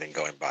everything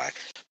going by.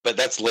 But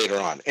that's later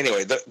on.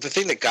 Anyway, the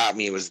thing that got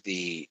me was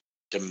the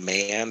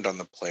demand on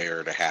the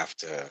player to have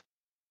to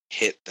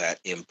hit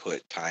that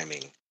input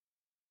timing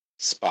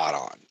spot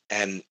on.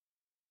 And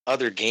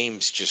other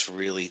games just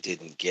really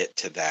didn't get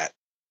to that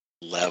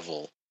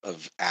level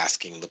of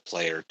asking the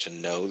player to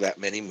know that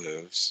many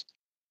moves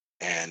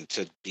and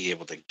to be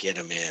able to get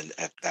them in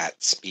at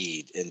that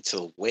speed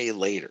until way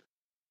later.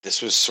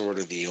 This was sort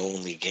of the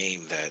only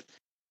game that,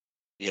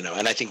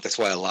 and I think that's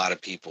why a lot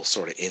of people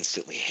sort of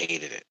instantly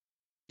hated it.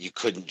 You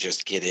couldn't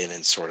just get in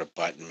and sort of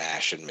button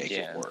mash and make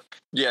it work.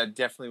 Yeah, it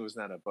definitely was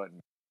not a button.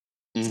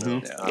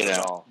 Mm-hmm.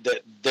 No,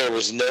 there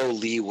was no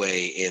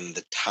leeway in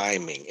the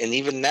timing. And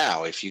even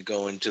now, if you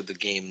go into the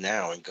game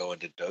now and go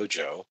into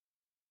Dojo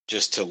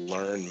just to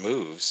learn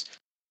moves,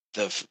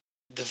 the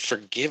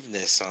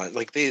forgiveness on,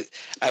 like,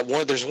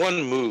 there's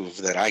one move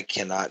that I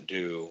cannot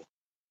do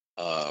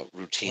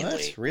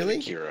routinely. What? Really?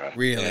 Akira.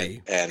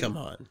 Really? And come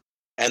on.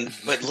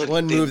 But look,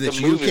 one move that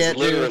the you move can't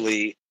is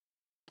literally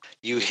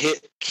you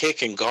hit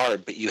kick and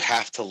guard, but you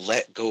have to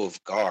let go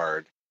of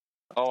guard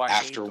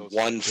after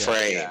one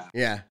frame.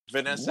 Yeah.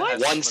 Vanessa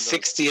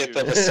 1/60th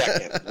of a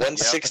second.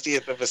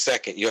 1/60th of a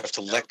second. You have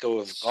to let go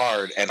of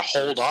guard and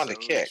hold on to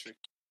kick.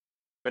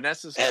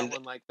 Vanessa's got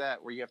one like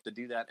that where you have to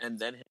do that and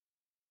then hit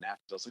after.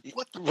 I was like,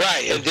 what?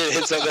 Right. And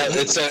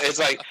so it's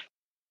like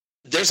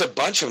there's a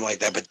bunch of them like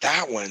that, but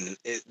that one,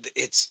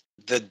 it's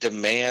the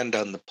demand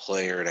on the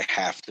player to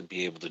have to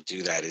be able to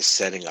do that is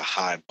setting a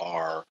high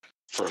bar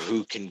for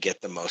who can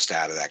get the most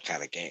out of that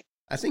kind of game.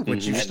 I think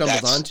what you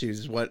stumbled onto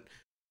is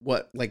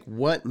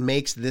what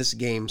makes this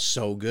game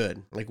so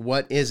good. Like,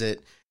 what is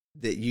it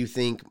that you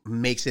think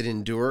makes it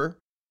endure,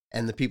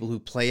 and the people who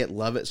play it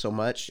love it so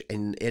much?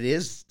 And it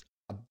is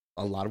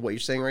a lot of what you're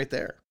saying right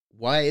there.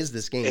 Why is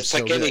this game so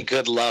good? It's like any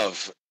good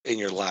love in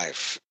your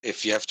life.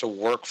 If you have to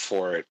work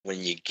for it, when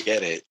you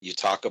get it, you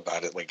talk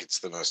about it like it's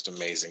the most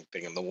amazing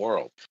thing in the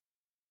world.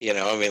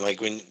 Like,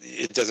 when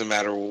it doesn't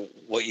matter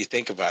what you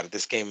think about it,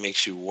 this game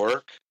makes you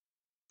work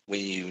when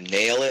you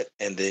nail it,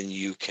 and then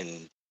you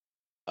can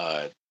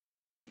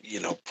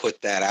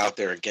put that out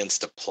there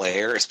against a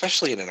player,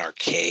 especially in an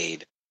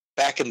arcade.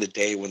 Back in the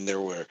day when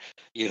there were,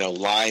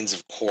 lines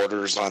of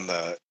quarters on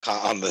the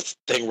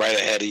thing right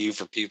ahead of you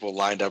for people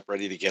lined up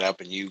ready to get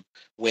up, and you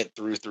went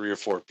through 3 or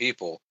 4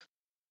 people.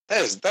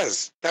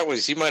 That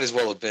was you might as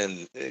well have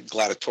been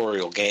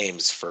gladiatorial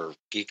games for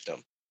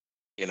geekdom.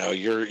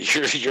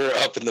 You're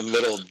up in the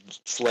middle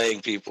slaying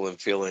people and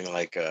feeling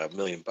like $1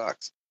 million.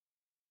 It's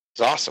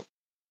awesome.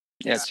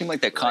 Yeah, it seemed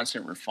like that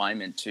constant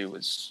refinement too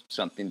was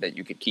something that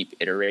you could keep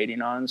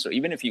iterating on. So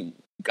even if you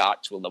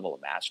got to a level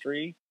of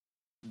mastery,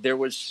 there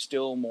was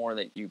still more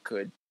that you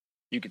could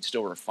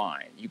still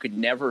refine. You could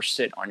never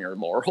sit on your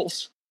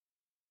laurels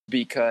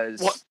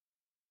because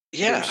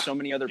there's so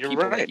many other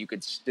people that you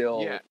could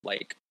still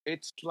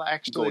It's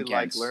actually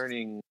like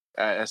learning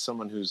as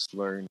someone who's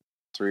learned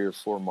 3 or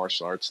 4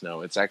 martial arts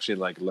now. It's actually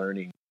like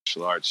learning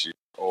martial arts. You're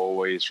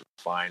always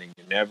refining.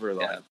 You're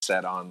never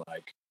set on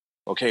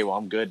okay, well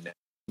I'm good now.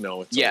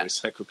 No, it's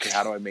always like, okay,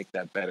 how do I make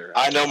that better?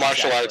 I know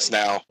martial arts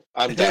now.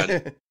 I'm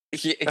done.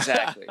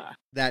 Exactly.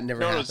 That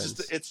never happens.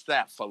 It's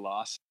that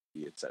philosophy.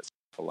 It's that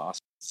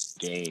philosophy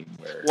game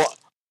where. Well,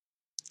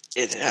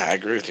 I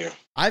agree with you.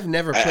 I've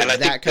never put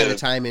that kind of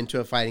time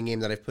into a fighting game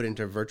that I've put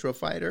into Virtua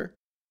Fighter,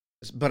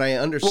 but I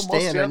understand.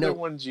 Well, most of the other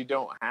ones you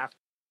don't have to.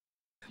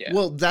 Yeah.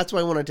 Well, that's why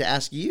I wanted to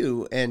ask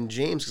you and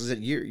James, because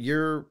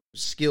your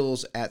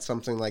skills at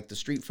something like the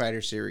Street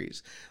Fighter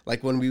series,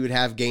 like when we would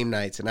have game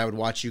nights and I would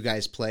watch you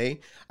guys play,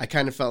 I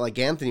kind of felt like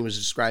Anthony was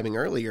describing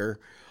earlier,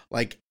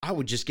 like I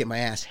would just get my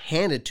ass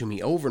handed to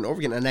me over and over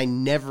again, and I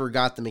never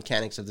got the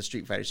mechanics of the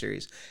Street Fighter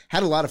series.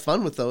 Had a lot of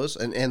fun with those,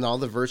 and all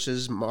the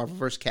verses, Marvel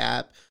vs.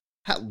 Cap,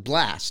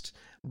 blast,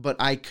 but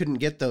I couldn't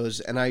get those,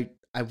 and I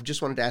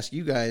just wanted to ask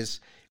you guys,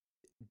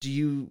 do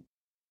you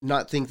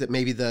not think that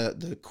maybe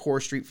the core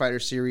Street Fighter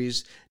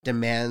series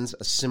demands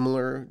a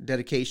similar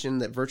dedication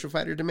that Virtua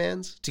Fighter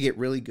demands to get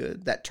really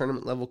good, that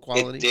tournament level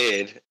quality?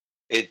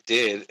 It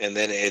did, and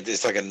then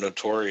it's like a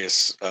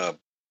notorious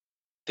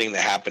thing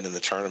that happened in the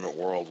tournament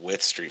world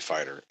with Street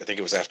Fighter. I think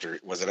it was after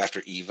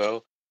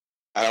Evo?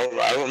 I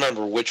don't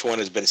remember which one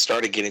but it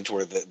started getting to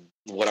where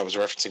what I was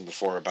referencing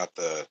before about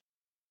the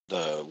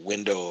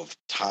window of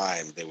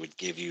time they would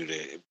give you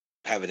to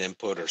have an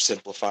input or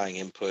simplifying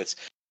inputs.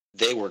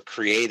 They were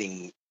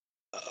creating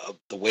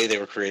the way they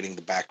were creating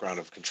the background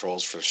of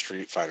controls for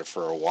Street Fighter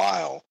for a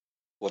while.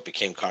 What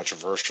became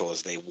controversial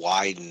is they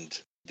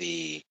widened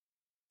they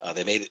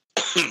made it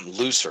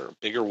looser,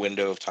 bigger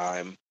window of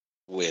time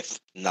with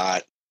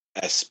not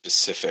as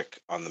specific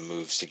on the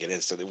moves to get in.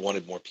 So they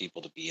wanted more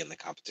people to be in the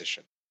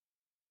competition.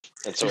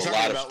 And so you're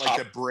talking about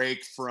the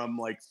break from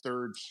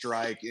Third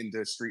Strike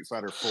into Street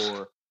Fighter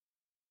 4.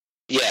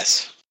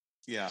 Yes.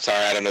 Yeah.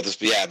 Sorry, I don't know this,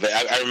 but but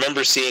I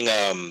remember seeing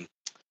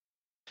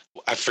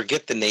I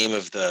forget the name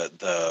of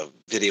the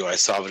video I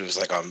saw, but it was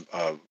on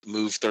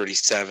move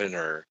 37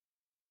 or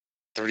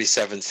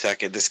 37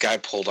 second. This guy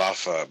pulled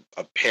off a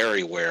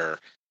parry where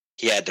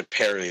he had to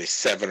parry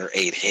 7 or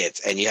 8 hits,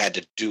 and you had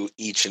to do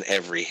each and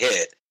every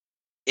hit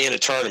in a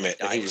tournament,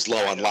 and he was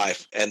low on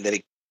life, and then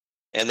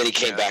he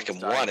came back and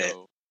won it.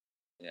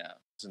 Yeah.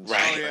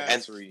 Right. Oh, yeah.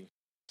 And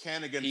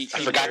Ken against I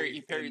forgot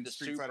he parried the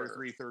Street Fighter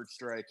 3 Third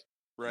Strike.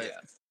 Right.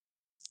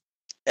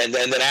 Yeah. And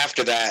then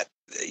after that,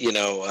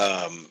 they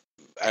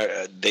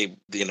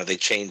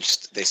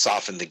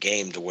softened the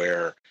game to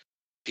where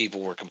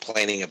people were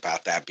complaining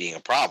about that being a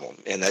problem.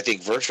 And I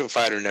think Virtua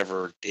Fighter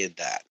never did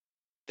that.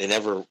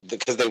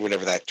 Because they were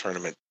never that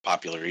tournament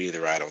popular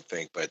either, I don't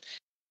think, but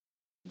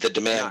the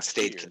demand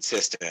stayed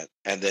consistent.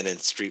 And then in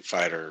Street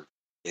Fighter,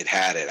 it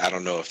had it. I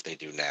don't know if they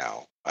do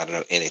now. I don't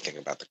know anything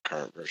about the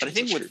current version. But I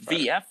think with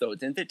VF, though,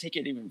 didn't they take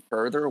it even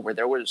further where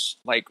there was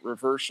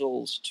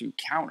reversals to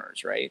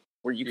counters, right?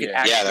 Where you could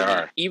actually, there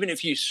are. Even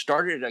if you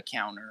started a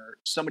counter,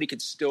 somebody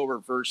could still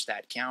reverse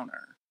that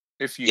counter.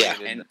 If you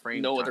and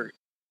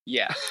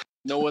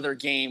no other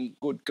game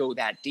would go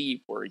that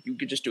deep where you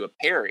could just do a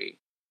parry,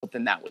 but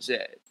then that was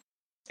it.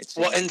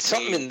 And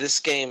something in this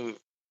game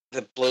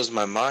that blows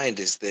my mind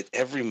is that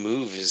every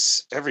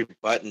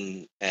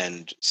button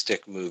and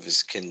stick move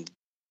is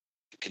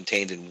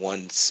contained in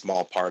one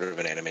small part of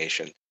an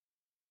animation.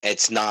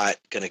 It's not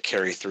going to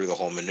carry through the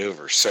whole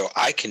maneuver. So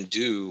I can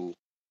do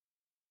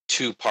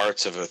 2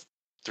 parts of a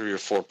 3 or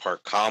 4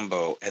 part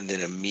combo and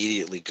then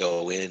immediately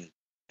go in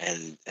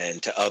and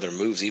to other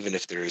moves, even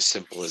if they're as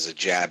simple as a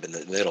jab in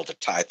the middle to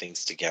tie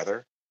things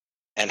together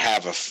and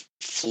have a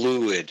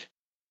fluid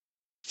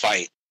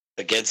fight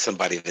against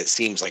somebody that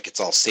seems like it's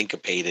all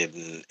syncopated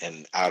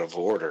and out of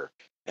order.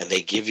 And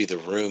they give you the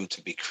room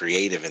to be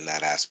creative in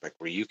that aspect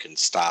where you can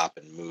stop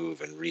and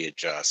move and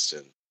readjust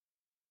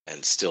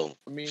and still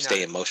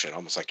stay in motion,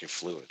 almost like you're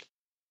fluid.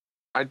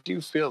 I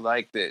do feel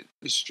like that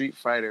Street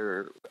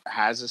Fighter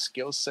has a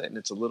skill set and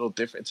it's a little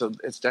different. So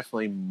it's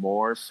definitely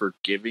more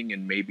forgiving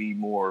and maybe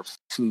more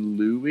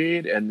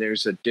fluid. And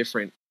there's a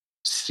different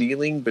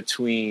ceiling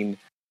between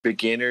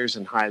beginners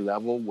and high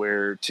level,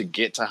 where to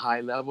get to high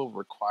level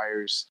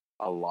requires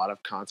a lot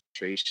of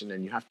concentration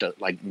and you have to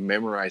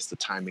memorize the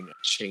timing of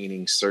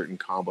chaining certain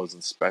combos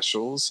and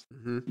specials.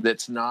 Mm-hmm.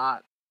 That's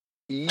not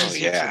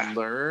easier to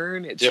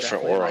learn. It's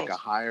different definitely world. like a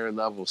higher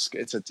level.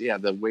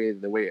 The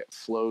way it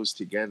flows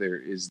together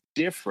is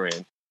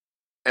different.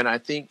 And I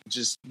think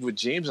just with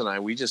James and I,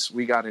 we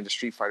got into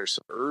Street Fighter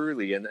so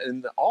early,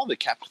 and all the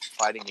Capcom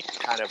fighting games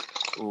kind of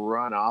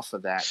run off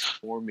of that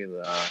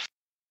formula.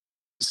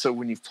 So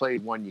when you've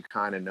played one, you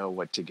kind of know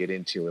what to get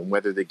into, and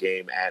whether the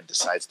game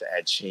decides to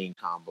add chain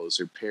combos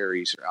or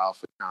parries or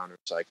alpha counters.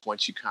 Like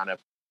once you kind of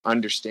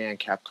understand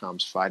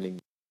Capcom's fighting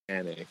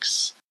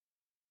mechanics,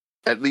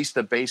 at least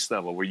the base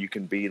level where you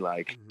can be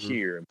like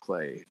here and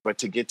play. But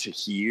to get to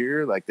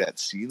here, like that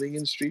ceiling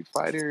in Street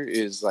Fighter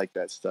is like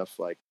that stuff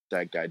like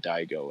that guy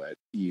Daigo at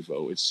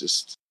Evo. It's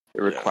just,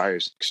 it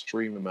requires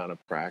extreme amount of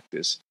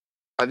practice.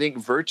 I think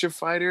Virtua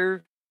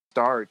Fighter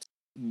starts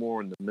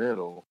more in the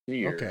middle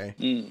here,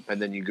 and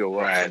then you go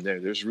up from there.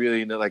 There's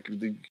really no, like,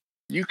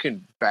 you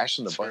can bash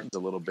on the buttons a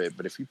little bit,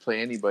 but if you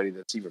play anybody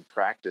that's even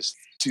practiced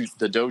to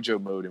the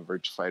dojo mode in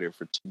Virtua Fighter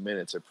for 2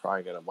 minutes, they're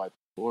probably going to wipe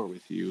the floor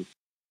with you.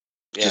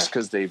 Just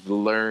because they've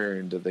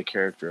learned the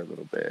character a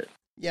little bit.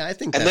 Yeah, I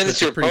think and then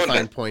it's your pretty opponent.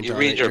 Fine point. You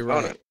read your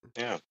opponent.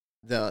 Right.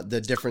 Yeah. The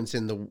difference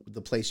in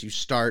the place you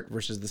start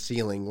versus the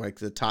ceiling, like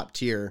the top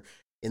tier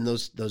in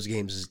those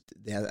games is,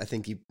 I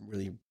think you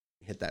really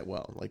hit that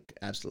well. Like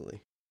absolutely.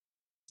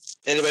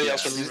 Anybody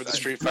else remember the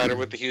Street Fighter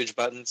with the huge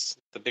buttons,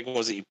 the big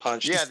ones that you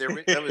punched? Yeah,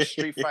 that was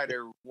Street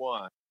Fighter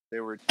 1. They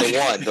were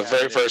the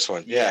very first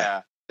one.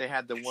 Yeah, they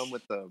had the one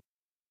with the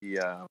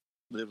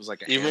it was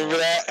like you remember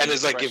that, and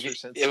it's like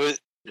it was.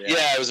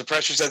 Yeah, it was a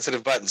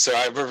pressure-sensitive button. So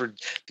I remember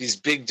these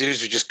big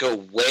dudes would just go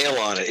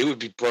wail on it. It would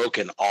be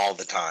broken all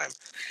the time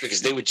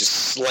because they would just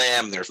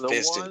slam their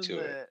fist into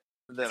it.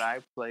 That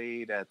I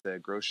played at the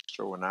grocery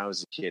store when I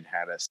was a kid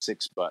had a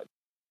 6-button.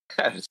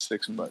 Had a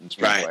 6-button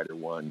Street Fighter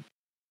 1.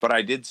 But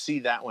I did see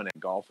that one at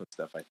golf and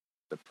stuff.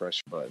 The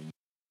pressure button.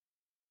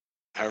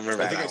 I remember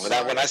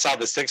that. When I saw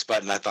the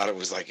 6-button, I thought it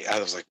was like, I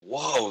was like,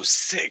 whoa,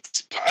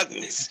 6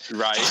 buttons.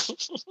 Right.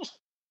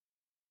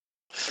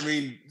 I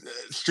mean,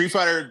 Street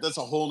Fighter, that's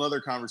a whole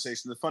nother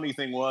conversation. The funny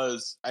thing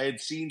was, I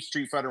had seen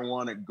Street Fighter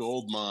 1 at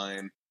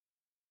Goldmine,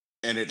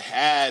 and it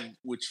had,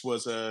 which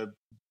was a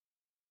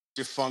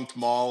defunct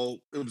mall.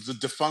 It was a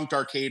defunct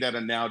arcade at a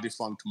now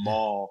defunct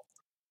mall.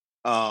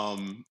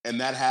 And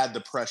that had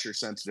the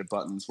pressure-sensitive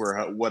buttons where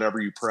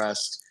whatever you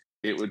pressed,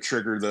 it would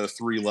trigger the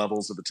 3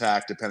 levels of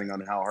attack depending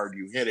on how hard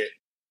you hit it.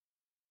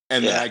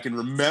 And then I can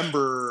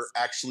remember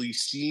actually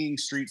seeing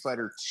Street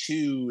Fighter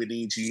 2 in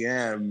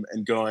EGM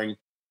and going,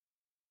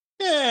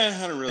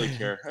 I don't really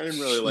care. I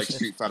didn't really like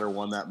Street Fighter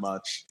 1 that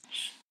much.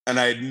 And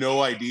I had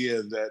no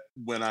idea that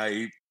when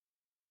I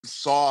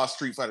saw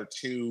Street Fighter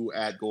 2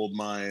 at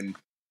Goldmine,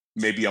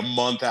 maybe a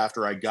month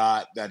after I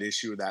got that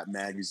issue of that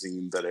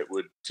magazine, that it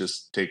would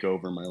just take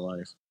over my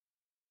life.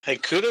 Hey,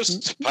 kudos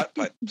to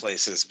Putt-Putt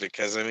places,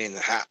 because, I mean,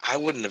 I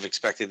wouldn't have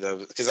expected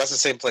those, because that's the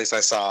same place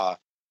I saw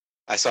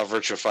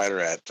Virtua Fighter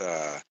at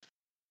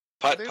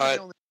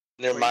Putt-Putt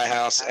near my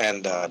house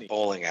and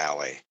Bowling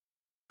Alley.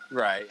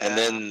 Right. And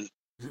then,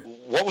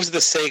 what was the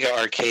Sega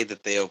arcade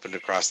that they opened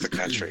across the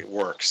country?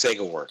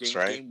 Sega Works,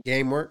 right?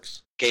 GameWorks?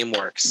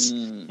 GameWorks.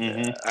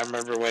 I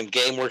remember when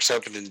GameWorks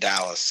opened in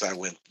Dallas,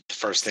 the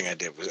first thing I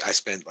did was I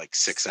spent like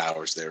 6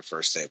 hours there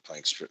first day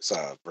playing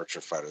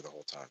Virtua Fighter the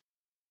whole time.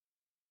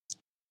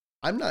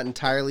 I'm not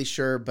entirely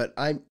sure, but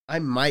I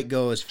might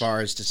go as far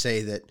as to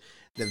say that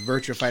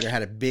Virtua Fighter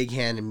had a big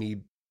hand in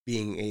me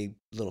being a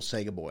little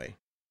Sega boy.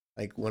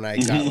 Like when I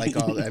got like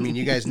I mean,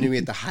 you guys knew me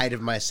at the height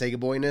of my Sega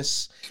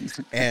boyness,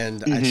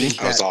 and I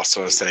think I was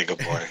also a Sega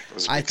boy.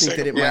 I think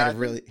that it might have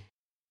really.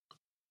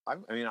 I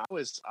mean,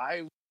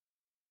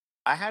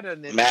 I had a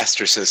Nintendo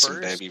Master System,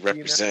 first, baby,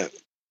 represent.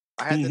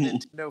 I had the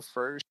Nintendo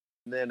first,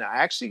 and then I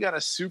actually got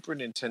a Super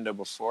Nintendo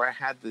before I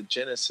had the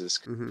Genesis.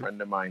 A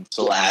friend of mine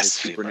sold me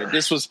Super Nintendo.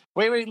 This was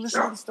wait,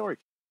 listen to the story.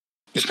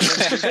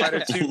 Street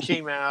Fighter 2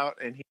 came out,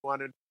 and he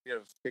wanted to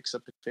fix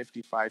up a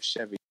 '55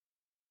 Chevy.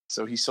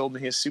 So he sold me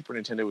his Super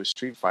Nintendo with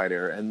Street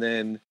Fighter, and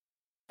then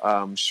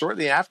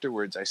shortly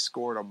afterwards, I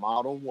scored a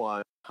Model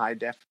 1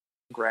 high-def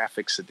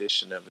graphics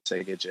edition of a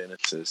Sega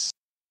Genesis.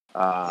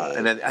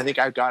 And then I think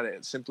I got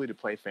it simply to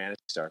play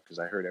Phantasy Star because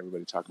I heard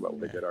everybody talk about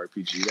what a good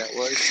RPG that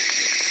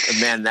was. And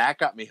man, that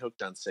got me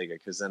hooked on Sega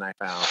because then I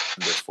found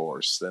Thunder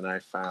Force, then I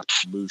found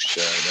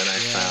Musha, then I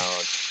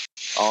found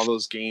all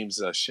those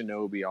games,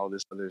 Shinobi, all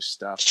this other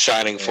stuff.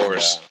 Shining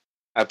Force.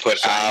 I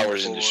put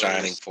hours into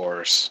Shining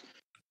Force.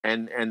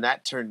 And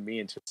that turned me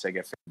into a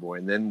Sega fanboy.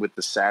 And then with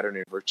the Saturn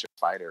and Virtua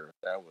Fighter,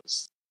 that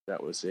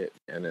was it.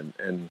 And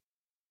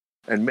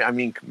I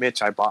mean,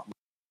 Mitch, I bought my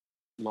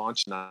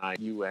launch night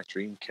US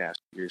Dreamcast at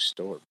your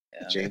store.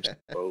 James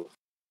both.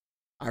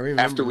 I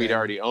remember after we'd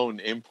already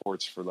owned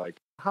imports for like,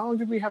 how long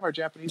did we have our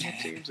Japanese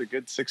games? A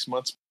good 6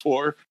 months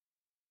before.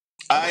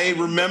 I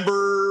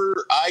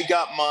remember I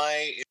got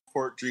my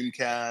import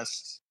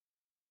Dreamcast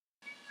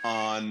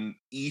on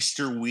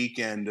Easter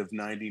weekend of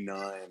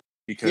 '99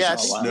 because it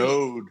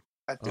snowed.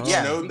 It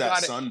snowed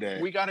that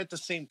Sunday. We got it the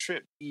same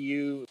trip.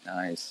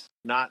 Nice.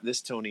 Not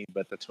this Tony,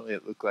 but the Tony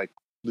that looked like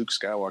Luke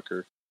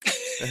Skywalker.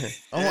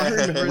 I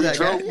remember that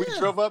guy. We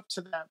drove up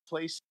to that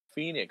place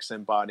Phoenix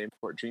and bought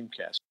Import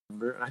Dreamcast.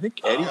 Remember? And I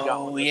think Eddie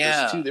got one of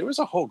those too. There was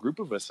a whole group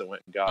of us that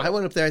went and got it. I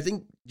went up there. I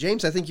think,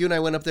 James, you and I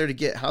went up there to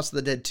get House of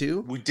the Dead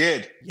 2. We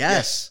did.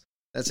 Yes.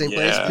 That same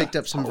place, picked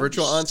up some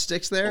Virtual On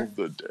sticks there. Of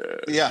the Dead.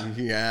 Yeah.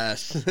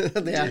 Yes.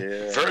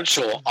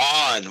 Virtual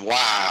On.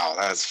 Wow,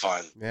 that's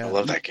fun. Yeah. I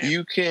love that game.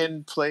 You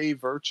can play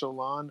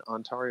Virtual On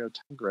Ontario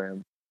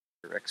Tangram,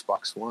 your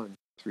Xbox One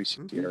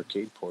 360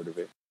 arcade port of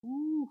it.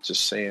 Ooh.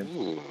 Just saying.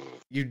 Ooh.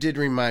 You did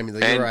remind me,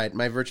 though. You're right.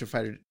 My Virtua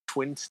Fighter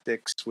twin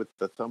sticks with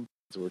the thumb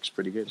works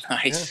pretty good.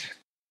 Nice.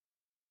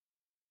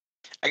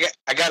 I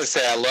got to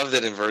say, I love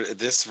that in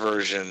this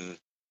version.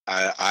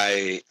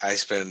 I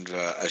spend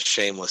a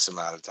shameless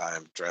amount of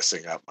time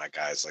dressing up my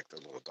guys like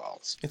they're little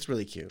dolls. It's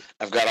really cute.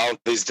 I've got all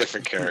these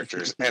different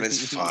characters, and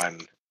it's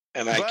fun.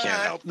 And I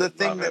can't help the but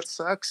thing love that it.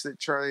 sucks that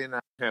Charlie and I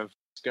have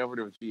discovered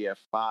with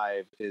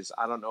VF5 is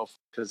I don't know if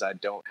because I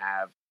don't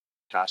have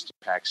costume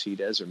packs he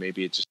does, or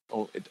maybe it just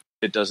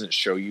it doesn't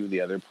show you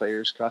the other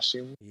player's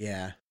costume.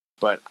 Yeah.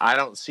 But I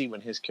don't see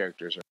when his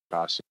characters are in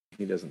costume.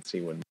 He doesn't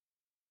see when.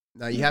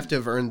 Now you have to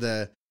have earned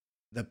the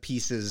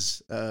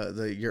pieces,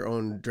 your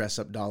own dress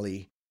up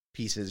dolly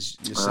pieces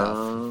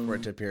yourself for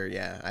it to appear.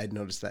 Yeah, I'd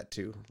noticed that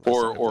too.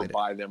 Or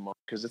buy them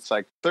because it's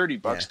like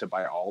 $30 to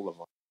buy all of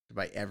them. To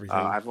buy everything.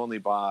 I've only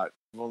bought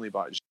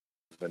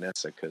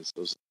Vanessa because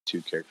those are the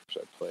two characters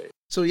I played.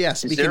 So yeah,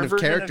 speaking of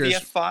characters,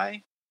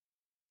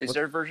 is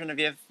there a version of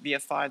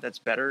VF5 that's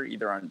better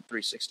either on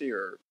 360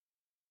 or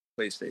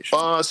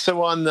PlayStation?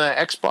 So on the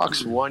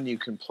Xbox One, you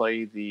can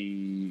play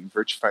the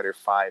Virtua Fighter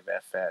 5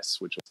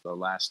 FS, which was the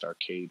last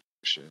arcade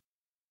version.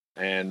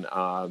 And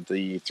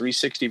the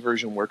 360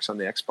 version works on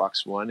the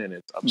Xbox One, and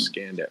it's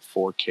upscanned at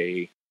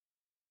 4K.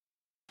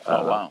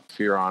 Oh wow! If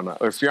you're on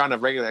a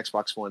regular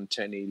Xbox One,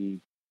 1080p,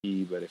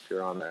 but if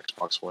you're on the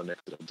Xbox One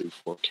X, it'll do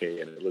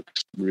 4K, and it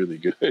looks really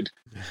good.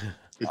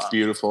 It's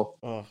beautiful.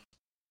 Oh.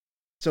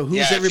 So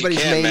who's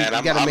everybody's main? Man,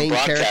 you got a main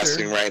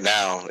broadcasting character right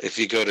now. If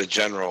you go to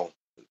General,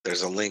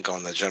 there's a link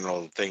on the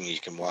General thing you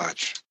can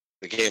watch.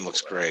 The game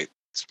looks great.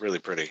 It's really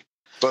pretty.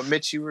 But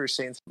Mitch, you were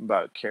saying something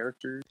about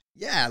characters.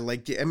 Yeah,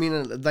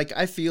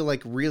 I feel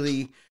like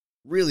really,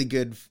 really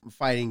good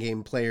fighting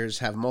game players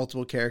have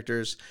multiple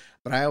characters,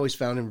 but I always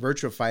found in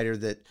Virtua Fighter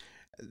that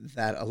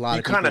a lot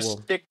of people kind of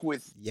stick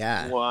with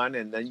one,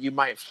 and then you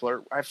might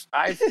flirt.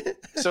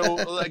 So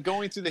like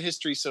going through the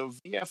history. So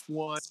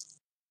VF1,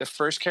 the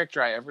first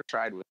character I ever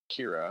tried was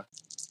Kira,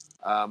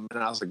 and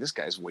I was like, this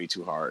guy's way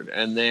too hard.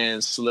 And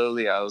then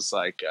slowly I was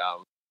like,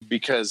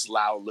 because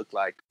Lau looked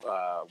like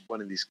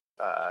one of these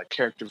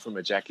characters from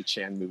a Jackie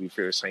Chan movie,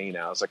 Fierce Hyena.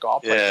 I was like, I'll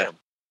play him.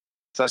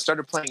 So I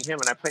started playing him,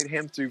 and I played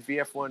him through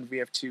VF1,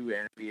 VF2,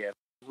 and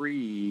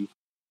VF3.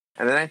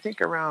 And then I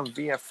think around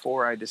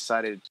VF4, I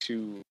decided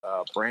to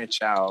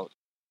branch out.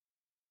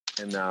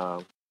 And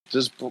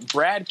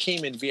Brad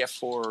came in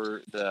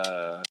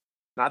VF4,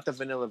 not the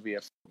vanilla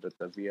VF4, but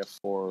the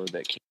VF4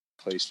 that came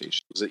to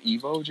PlayStation. Was it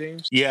Evo,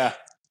 James? Yeah.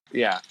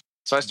 Yeah.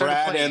 So I started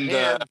Brad playing and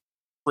him. the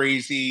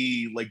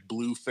crazy, like,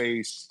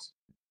 blue-faced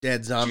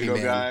dead zombie judo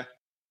man. guy.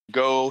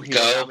 Go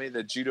Hinami,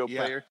 the judo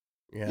player.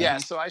 Yeah.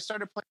 So I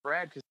started playing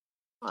Brad because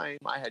at the time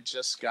I had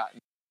just gotten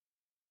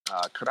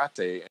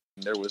karate,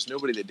 and there was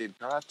nobody that did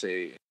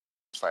karate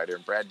fighter,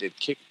 and Brad did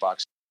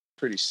kickboxing,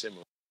 pretty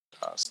similar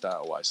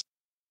style-wise.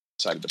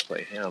 Decided to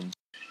play him.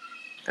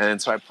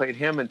 And so I played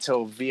him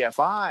until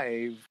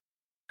VF5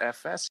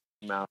 FS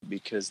came out,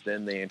 because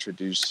then they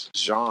introduced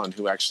Jean,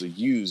 who actually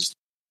used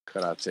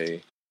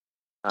karate.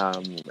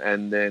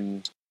 And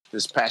then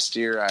this past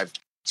year, I've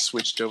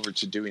switched over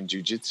to doing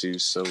jiu-jitsu.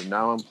 So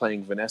now I'm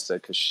playing Vanessa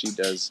because she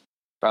does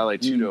Vale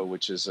Tudo,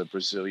 which is a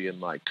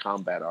Brazilian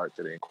combat art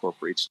that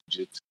incorporates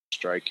jiu-jitsu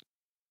striking.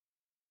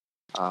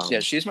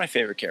 She's my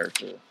favorite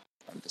character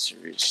of the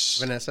series.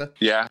 Vanessa?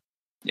 Yeah.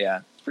 Yeah.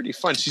 It's pretty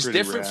fun. She's Pretty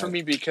different rad. for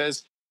me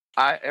because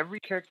every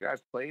character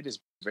I've played is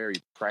very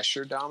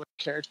pressure dominant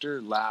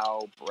character.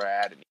 Lau,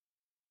 Brad, and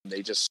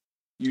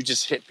you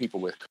just hit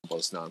people with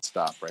combos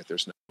nonstop, right?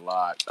 There's not a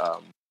lot.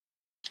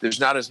 There's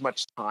not as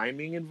much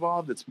timing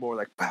involved. It's more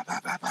like bah, bah,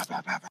 bah, bah,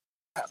 bah, bah,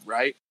 bah,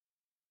 right?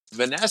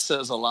 Vanessa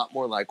is a lot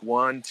more like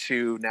 1,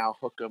 2, now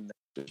hook them.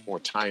 There's more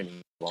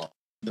timing involved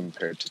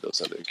compared to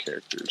those other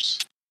characters.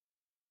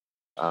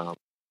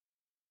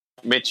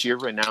 Mitch, you're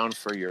renowned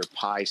for your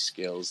pie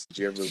skills. Did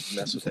you ever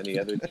mess with any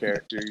other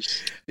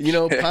characters?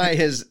 Pie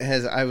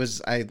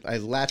I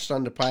latched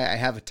onto Pie. I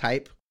have a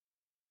type,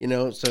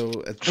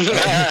 so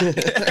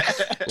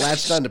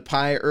latched onto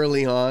Pie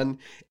early on,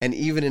 and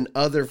even in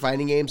other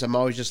fighting games, I'm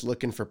always just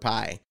looking for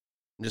Pie.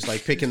 I'm just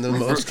like picking the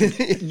most.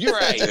 You're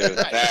right. Dude,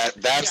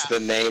 that's the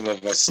name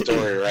of a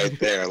story right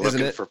there.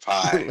 Looking for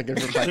Pie. Looking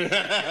for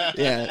Pie.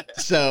 Yeah.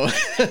 So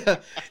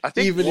I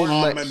think even in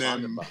my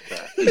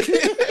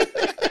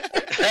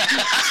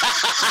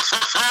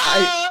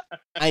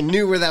I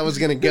knew where that was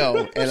going to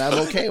go, and I'm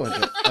okay with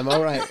it. I'm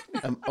all right.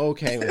 I'm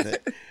okay with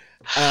it.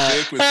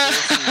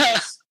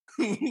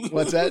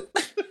 What's that?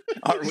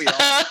 Are we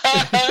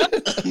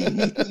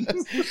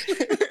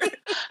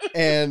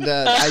And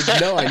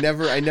I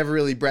never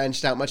really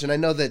branched out much. And I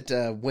know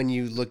that when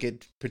you look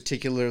at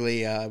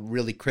particularly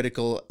really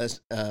critical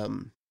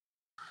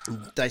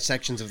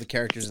dissections of the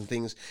characters and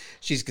things,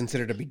 she's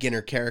considered a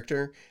beginner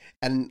character.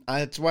 And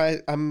that's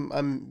why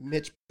I'm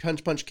Mitch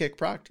punch kick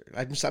Proctor.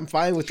 I'm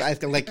fine with I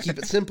like keep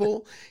it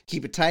simple,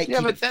 keep it tight,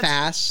 keep it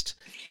fast,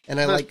 and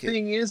I like it. The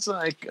thing is,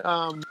 like,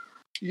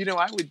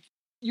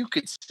 you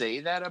could say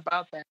that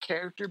about that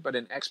character, but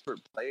an expert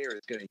player is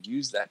going to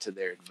use that to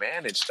their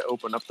advantage to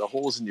open up the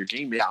holes in your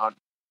game. Yeah, it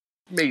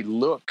may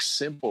look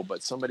simple,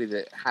 but somebody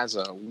that has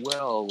a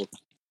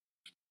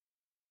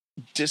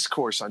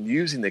discourse on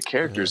using the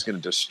character is going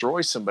to destroy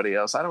somebody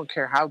else. I don't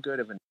care how good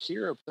of an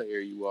Akira player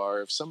you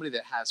are. If somebody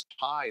that has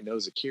Pi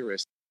knows Akira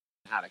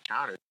how to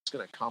counter, it's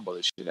going to combo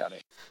the shit out of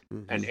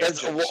you. And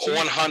that's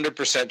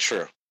 100%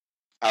 true.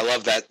 I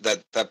love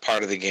that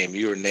part of the game.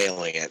 You were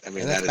nailing it. I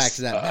mean, that's back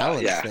to that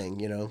balance thing,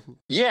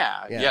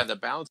 Yeah, the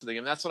balance of the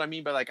game. That's what I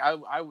mean by, like,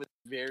 I was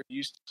very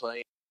used to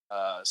playing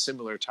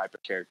similar type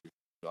of characters.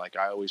 Like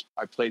I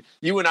played.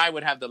 You and I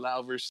would have the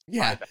Lao versus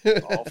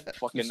all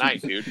fucking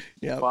night, dude.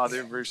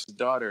 Father versus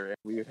daughter, and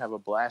we would have a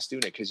blast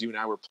doing it because you and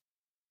I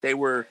they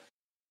were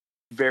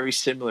very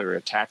similar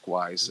attack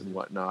wise and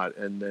whatnot.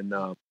 And then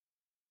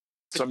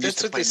so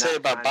that's what they say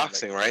about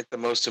boxing, right? The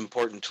most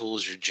important tool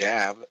is your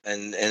jab,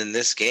 and in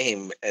this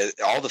game,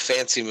 all the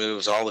fancy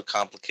moves, all the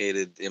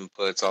complicated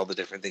inputs, all the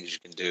different things you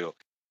can do.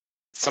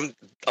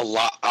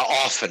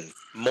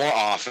 More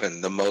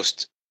often,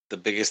 the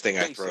biggest thing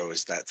I throw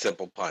is that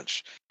simple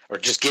punch, or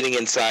just getting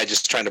inside,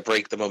 just trying to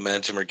break the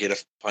momentum or get a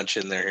punch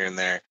in there here and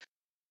there.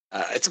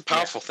 It's a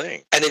powerful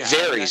thing, and it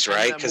varies,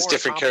 right? Because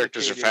different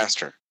characters are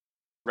faster.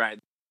 Right,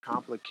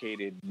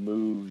 complicated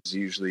moves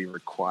usually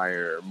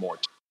require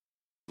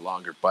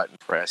longer button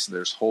press.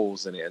 There's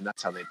holes in it, and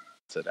that's how they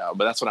set it out.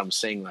 But that's what I'm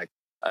saying. Like,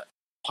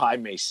 Pi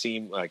may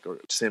seem like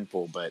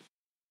simple, but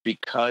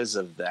because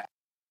of that,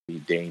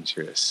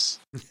 dangerous.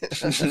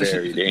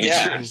 Very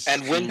dangerous.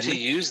 And when to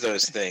use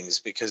those things,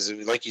 because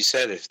like you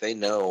said, if they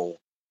know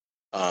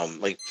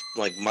like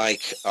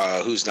Mike,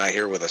 who's not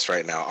here with us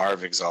right now,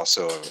 Arvig's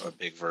also a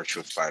big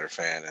Virtua Fighter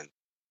fan and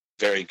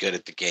very good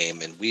at the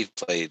game, and we've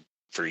played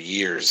for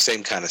years,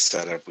 same kind of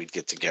setup. We'd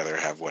get together,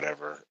 have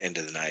whatever, end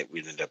of the night,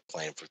 we'd end up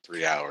playing for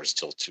 3 hours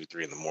till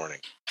 2-3 in the morning.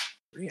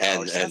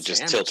 And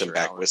just tilting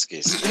back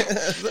whiskeys.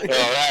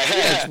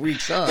 It's weak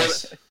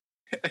sauce.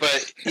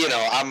 But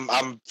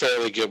I'm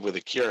fairly good with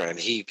Akira, and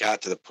he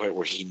got to the point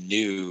where he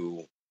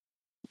knew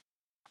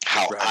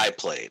how I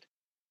played,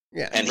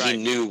 and he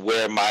knew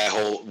where my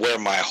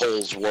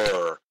holes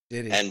were,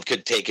 and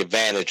could take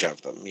advantage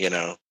of them.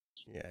 Yeah,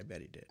 I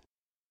bet he did.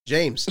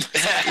 James,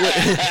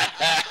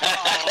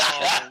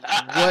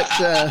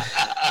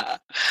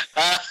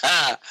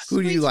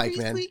 who do you like,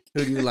 man?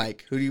 Who do you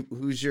like?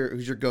 Who's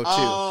your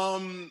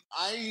go-to?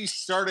 I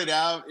started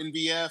out in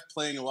VF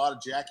playing a lot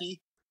of Jackie.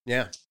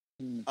 Yeah.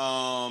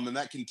 And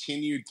that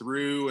continued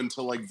through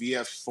until like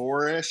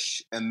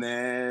VF4-ish, and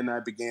then I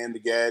began to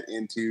get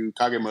into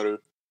Kagemoto.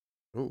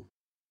 Ooh.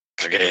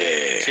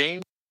 Kage.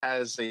 James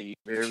has a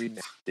very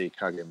nasty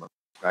Kagemoto.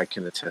 I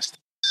can attest to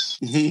this.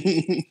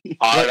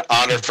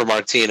 Honor for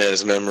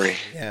Martina's memory.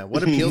 Yeah,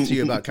 what appealed to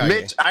you about Kage?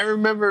 Mitch, I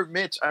remember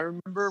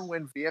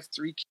when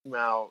VF3 came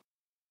out,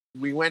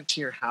 we went to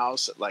your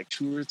house at like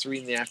 2 or 3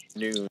 in the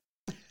afternoon.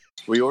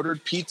 We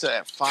ordered pizza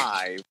at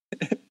 5.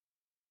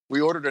 We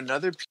ordered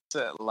another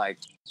pizza at like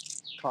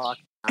o'clock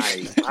at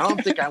night. I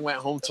don't think I went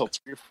home till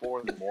 3 or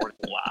 4 in the morning.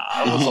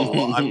 Wow, it was a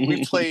lot.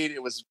 We played.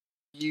 It was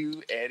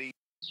you, Eddie.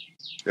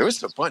 There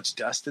was a bunch.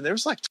 Dustin. There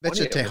was like 20.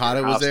 Bet you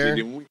Tejada was there.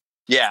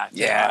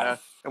 Yeah.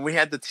 And we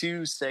had the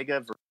 2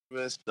 Sega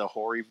Virtuas, the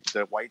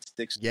white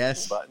sticks,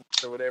 buttons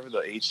or whatever.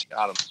 The H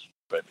got them.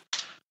 But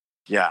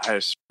yeah, I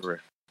just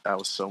remember that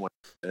was so much.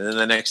 And then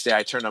the next day,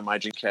 I turned on my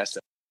Dreamcast.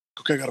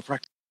 Okay, I gotta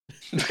practice.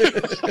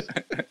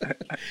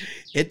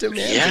 It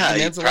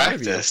demands a lot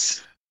of you.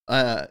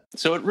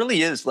 So it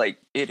really is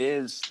it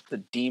is the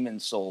demon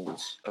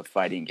souls of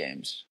fighting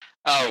games.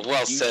 Oh,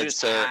 well said,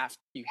 sir.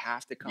 You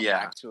have to come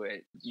back to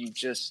it.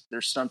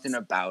 There's something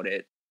about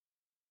it.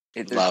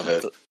 Love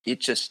it.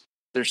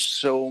 There's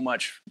so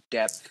much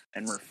depth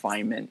and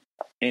refinement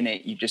in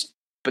it.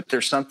 But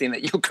there's something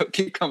that you'll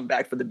keep coming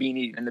back for the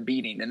beating and the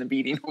beating and the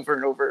beating over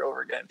and over and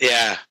over again.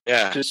 Yeah.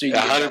 Just so you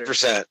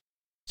 100%.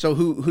 So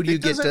who do you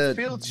get to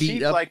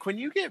beat up? Like when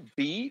you get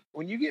beat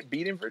in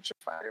Virtua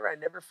Fighter, I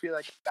never feel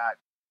like I got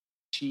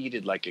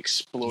cheated, like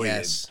exploited.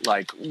 Yes.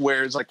 Like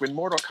whereas like when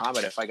Mortal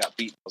Kombat, if I got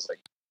beat, I was like,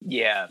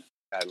 yeah,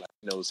 I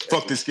knows.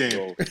 Fuck this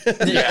game.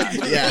 Yeah.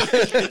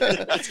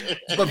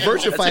 But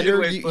Virtua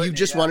Fighter, you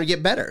just want to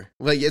get better.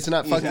 Like it's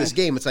not fuck this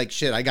game. It's like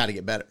shit. I got to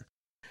get better.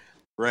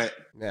 Right.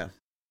 Yeah.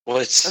 Well,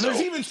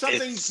 there's even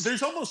something.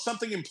 There's almost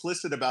something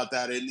implicit about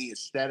that in the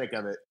aesthetic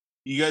of it.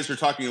 You guys were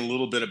talking a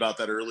little bit about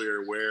that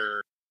earlier,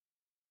 where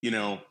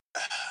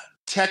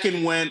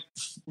Tekken went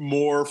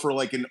more for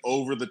like an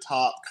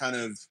over-the-top kind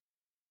of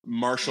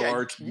martial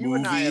arts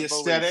movie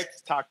aesthetic.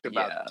 Talked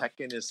about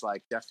Tekken is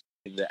like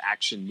definitely the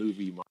action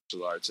movie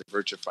martial arts, and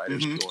Virtua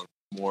Fighter's going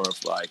more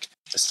of like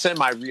a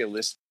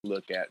semi-realistic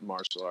look at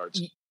martial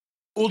arts.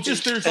 Well,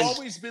 just there's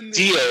always been this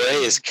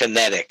DOA is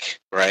kinetic,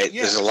 right?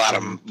 Yeah. There's a lot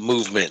of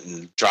movement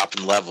and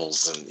dropping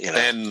levels and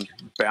and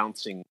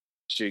bouncing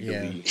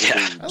jiggly.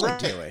 Yeah. I like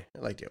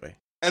DOA.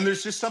 And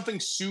there's just something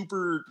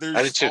super.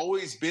 There's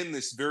always been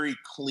this very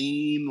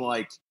clean,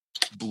 like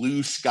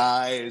blue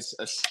skies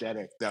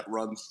aesthetic that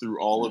runs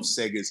through all of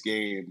Sega's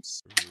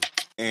games,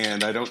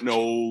 and I don't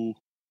know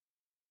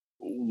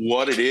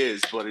what it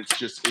is, but it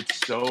just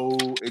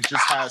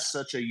has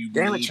such a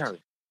unique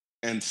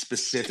and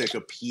specific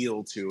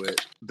appeal to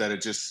it that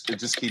it just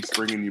keeps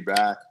bringing you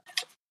back.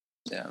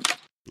 Yeah.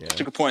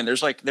 That's a good point.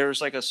 There's like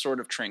a sort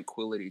of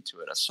tranquility to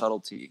it, a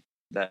subtlety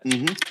that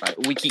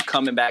we keep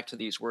coming back to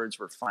these words,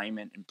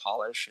 refinement and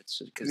polish. It's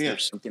because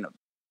there's something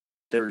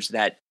there's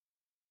that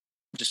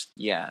just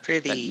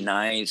pretty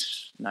that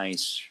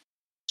nice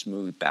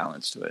smooth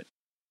balance to it.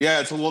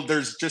 Yeah,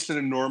 there's just an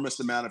enormous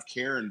amount of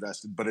care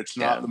invested, but it's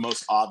not the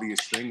most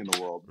obvious thing in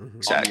the world.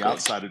 Exactly. On the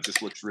outside, it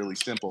just looks really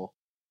simple.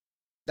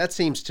 That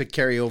seems to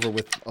carry over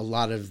with a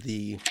lot of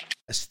the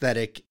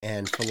aesthetic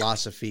and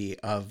philosophy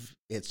of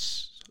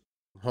its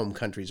home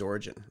country's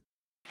origin.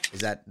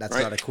 That's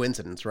right. Not a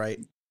coincidence, right?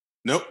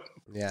 Nope.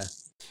 Yeah.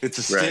 It's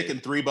a stick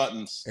and 3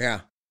 buttons. Yeah.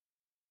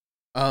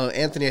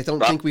 Anthony, I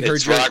don't think we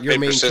heard your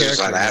main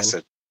character. On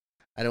acid.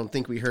 I don't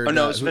think we heard. Oh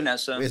no, it was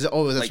Vanessa. That's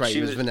right.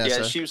 It was Vanessa.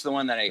 Yeah, she was the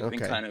one that I've been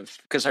kind of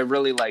because I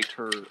really liked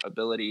her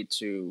ability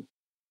to.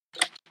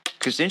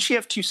 Because didn't she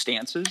have 2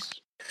 stances?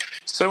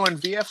 So in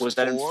VF4, was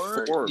that in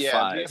 4 or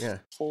 5?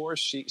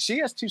 VF4, she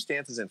has 2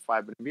 stances in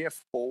 5, but in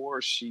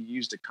VF4 she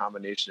used a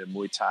combination of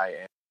Muay Thai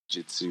and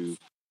Jiu-Jitsu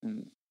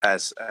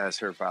as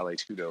her Vale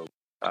Tudo,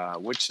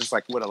 which is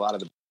like what a lot of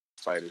the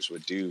fighters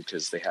would do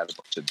because they had a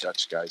bunch of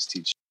Dutch guys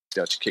teach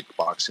Dutch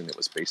kickboxing that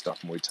was based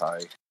off Muay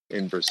Thai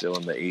in Brazil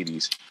in the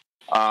 80s.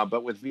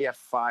 But with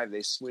VF5,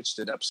 they switched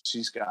it up. So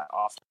she's got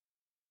off.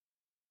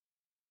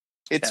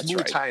 It's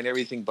Muay Thai and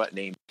everything but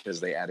name because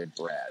they added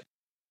Brad.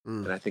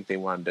 And I think they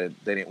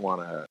didn't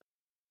want to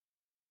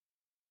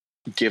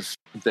give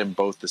them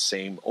both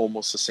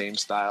almost the same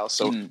style.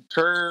 So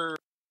her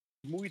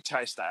Muay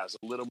Thai style is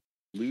a little more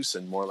loose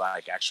and more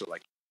like actual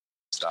like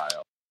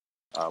style,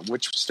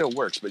 which still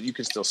works, but you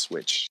can still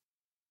switch.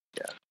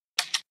 Yeah.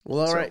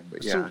 Well, all right.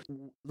 So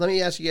let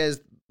me ask you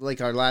guys,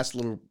 like our last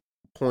little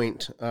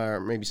point, or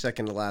maybe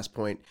second to last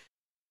point.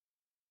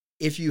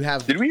 If you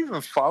have, did we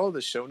even follow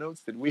the show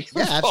notes? Did we?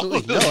 Yeah,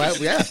 absolutely.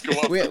 We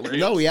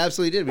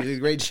absolutely did. We did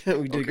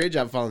a great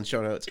job following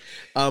show notes.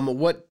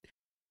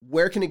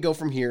 Where can it go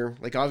from here?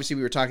 Like, obviously,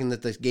 we were talking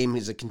that this game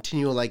is a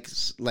continual like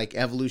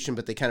evolution,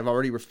 but they kind of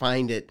already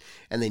refined it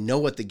and they know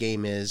what the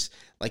game is.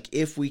 Like,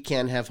 if we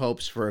can have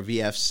hopes for a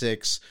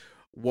VF6,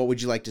 what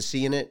would you like to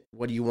see in it?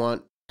 What do you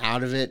want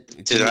out of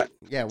it? Did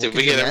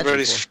we get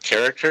everybody's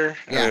character?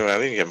 Yeah. I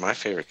didn't get my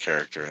favorite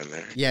character in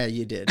there. Yeah,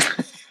 you did.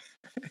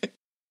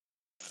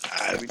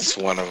 It's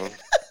one of them.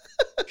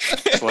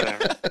 It's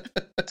whatever.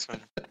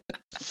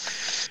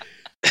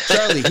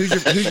 Charlie,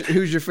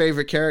 who's your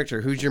favorite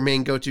character? Who's your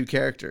main go-to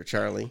character,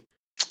 Charlie?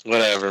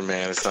 Whatever,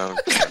 man. It's not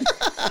okay.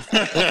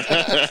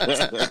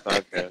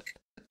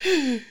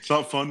 It's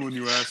not fun when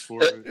you ask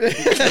for it.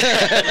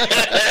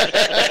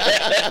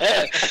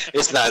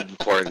 It's not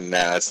important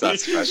now. It's not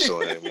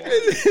special anymore.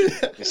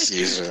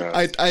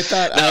 I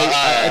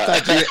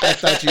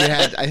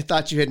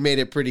thought you had made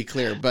it pretty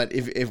clear. But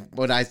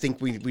but I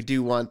think we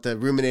do want the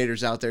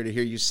ruminators out there to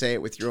hear you say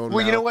it with your own mouth.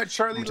 Well, you know what,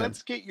 Charlie?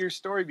 Let's get your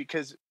story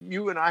because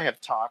you and I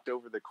have talked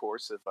over the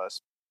course of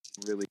us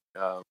really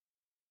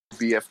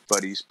BF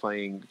buddies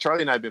playing.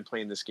 Charlie and I have been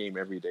playing this game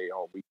every day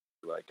all week.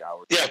 Like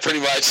hours. Yeah, pretty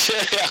much.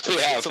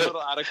 It's a little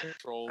out of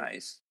control.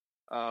 Nice.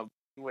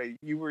 Anyway,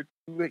 you were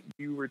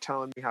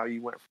telling me how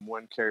you went from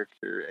one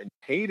character and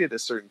hated a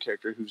certain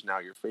character who's now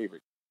your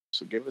favorite.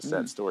 So give us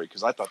that story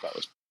because I thought that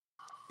was,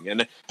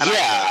 and I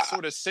was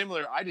sort of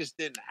similar. I just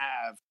didn't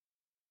have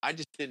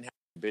the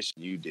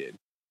ambition you did.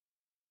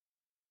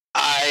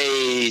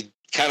 I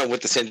kind of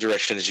went the same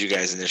direction as you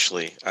guys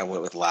initially. I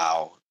went with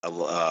Lao,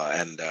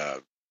 and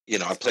I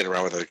played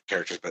around with other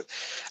characters, but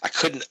I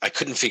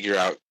couldn't figure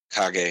out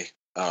Kage.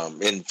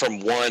 And from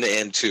 1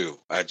 and 2,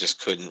 I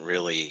just couldn't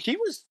really. He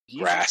was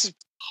grasp.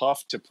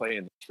 Tough to play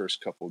in the first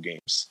couple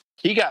games.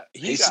 He got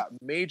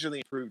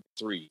majorly improved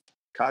 3.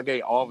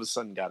 Kage all of a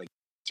sudden got a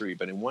 3,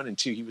 but in 1 and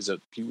 2 he was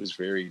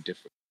very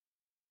different.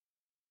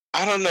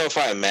 I don't know if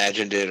I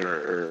imagined it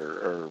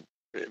or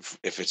if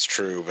it's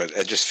true, but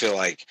I just feel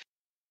like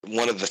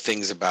one of the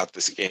things about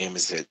this game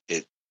is that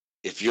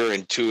if you're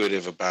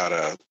intuitive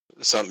about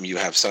something you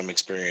have some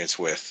experience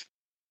with,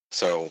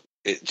 so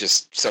it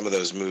just some of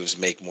those moves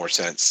make more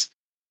sense.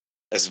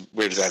 As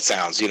weird as that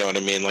sounds, you know what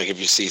I mean? Like if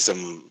you see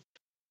some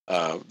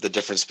the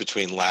difference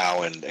between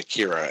Lao and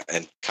Akira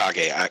and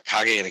Kage.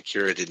 Kage and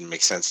Akira didn't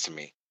make sense to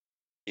me,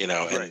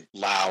 and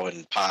Lao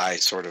and Pai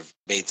sort of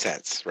made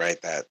sense,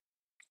 right? That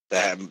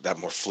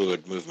more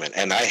fluid movement.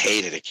 And I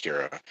hated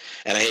Akira,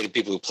 and I hated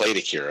people who played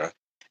Akira.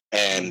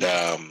 And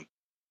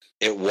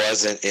it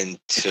wasn't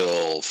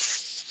until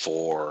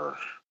 4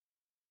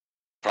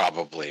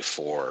 probably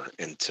 4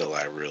 until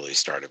I really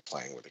started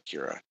playing with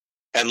Akira.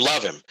 And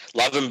love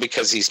him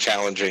because he's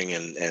challenging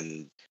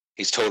and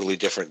he's totally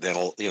different than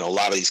a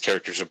lot of these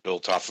characters are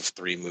built off of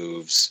 3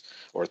 moves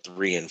or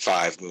 3 and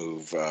 5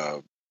 move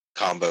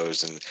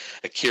combos, and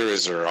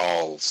Akira's are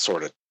all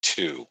sort of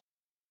 2,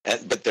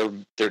 but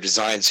they're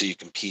designed so you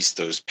can piece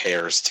those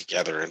pairs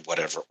together in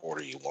whatever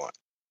order you want,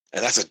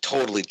 and that's a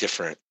totally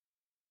different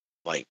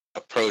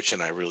approach,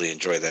 and I really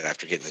enjoyed that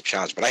after getting the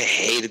challenge. But I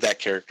hated that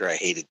character. I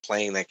hated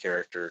playing that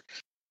character.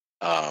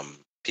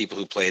 People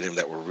who played him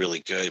that were really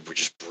good were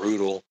just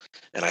brutal,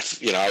 and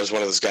I was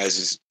one of those guys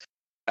who's.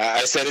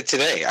 I said it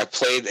today. I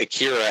played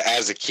Akira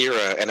as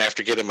Akira, and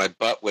after getting my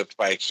butt whipped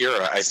by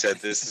Akira, I said,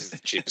 "This is the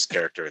cheapest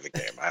character in the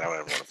game. I don't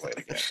ever want to play it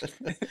again."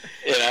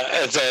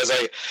 And so I was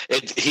like,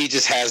 he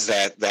just has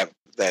that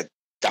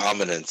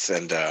dominance,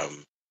 and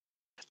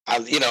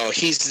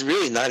he's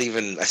really not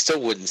even. I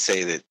still wouldn't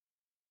say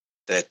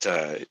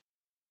that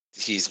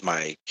he's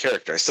my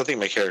character. I still think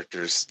my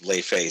character's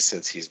Lei Fei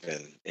since he's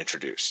been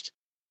introduced.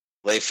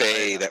 Lei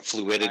Fei, that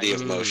fluidity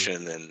of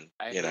motion, and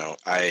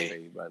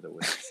I by the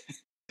way.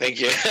 Thank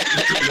you.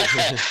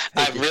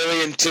 I'm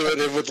really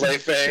intuitive with Lei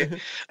Fei,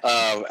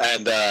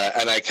 and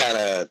I kind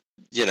of,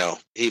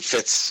 he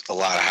fits a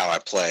lot of how I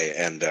play,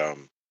 and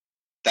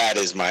that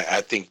is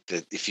I think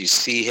that if you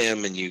see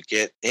him and you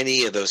get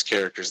any of those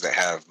characters that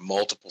have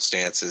multiple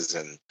stances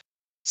and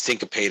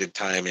syncopated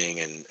timing,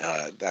 and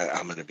that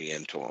I'm going to be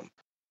into him.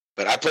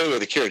 But I play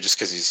with Akira just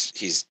because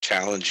he's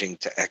challenging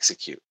to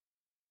execute.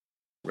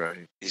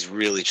 Right. He's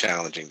really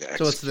challenging to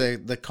execute. So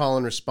it's the call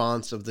and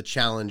response of the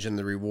challenge and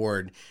the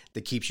reward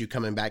that keeps you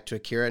coming back to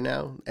Akira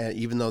now,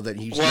 even though that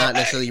he's not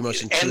necessarily your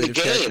most intuitive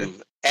character.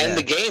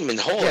 The game in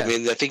whole. Yeah. I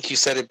mean, I think you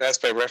said it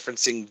best by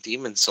referencing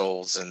Demon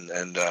Souls and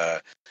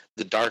the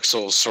Dark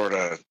Souls sort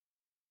of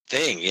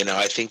thing.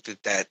 I think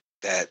that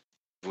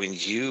when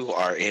you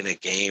are in a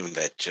game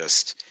that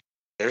just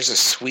there's a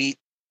sweet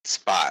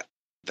spot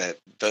that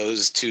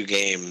those 2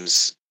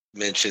 games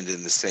mentioned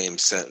in the same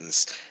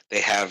sentence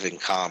they have in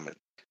common,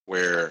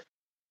 where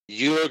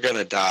you are going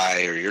to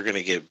die or you're going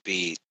to get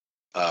beat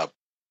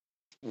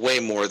way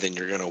more than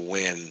you're going to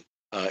win,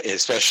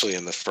 especially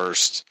in the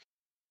first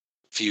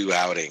few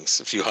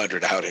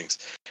hundred outings,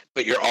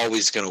 but you're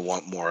always going to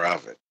want more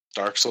of it.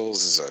 Dark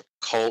Souls is a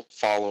cult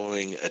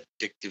following,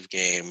 addictive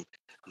game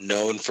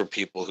known for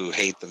people who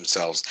hate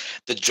themselves.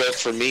 The joke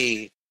for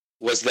me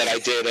was that I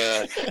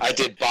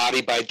did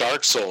Body by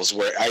Dark Souls,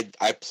 where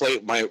I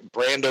played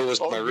Brando was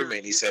my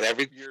roommate. He said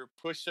your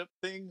push-up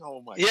thing.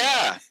 Oh my! Yeah,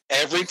 God.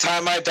 Every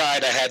time I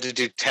died, I had to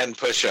do 10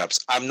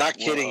 push-ups. I'm not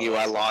kidding you.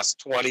 I lost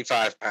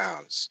 25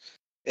 pounds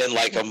in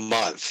like a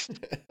month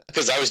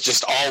because I was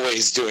just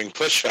always doing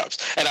push-ups,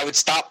 and I would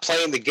stop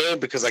playing the game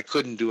because I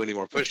couldn't do any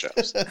more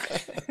push-ups.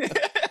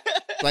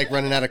 Like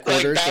running out of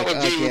quarters.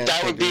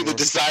 That would be the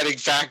deciding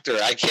factor.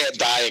 I can't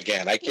die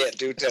again. I can't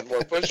do 10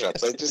 more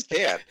push-ups. I just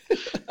can't.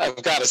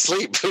 I've got to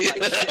sleep.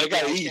 I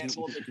got to eat. I can't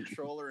hold the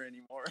controller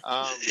anymore.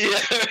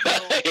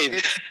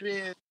 It's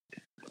been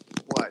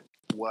what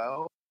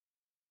 12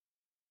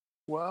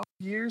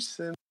 years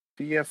since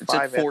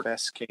VF5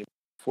 FS came.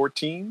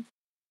 14,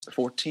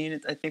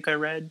 I think I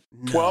read.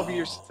 12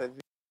 years since.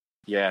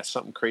 Yeah,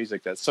 something crazy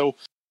like that. So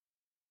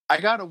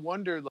I gotta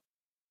wonder.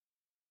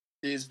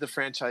 Is the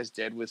franchise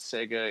dead with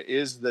Sega?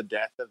 Is the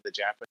death of the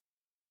Japanese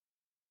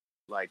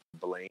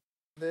blame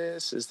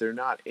this? Is there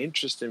not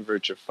interest in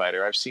Virtua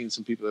Fighter? I've seen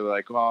some people that are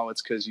like, "Oh,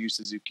 it's because Yu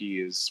Suzuki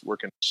is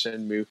working on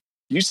Shenmue."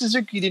 Yu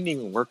Suzuki didn't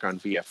even work on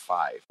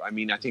VF5. I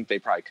mean, I think they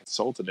probably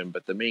consulted him,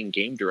 but the main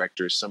game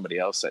director is somebody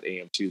else at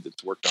AM2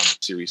 that's worked on the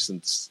series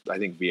since I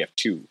think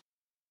VF2.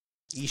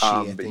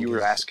 But you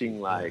were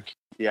asking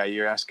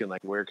you're asking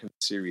where can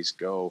the series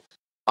go?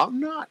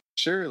 I'm not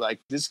sure.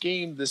 This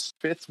game, this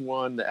 5th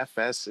one, the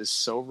FS, is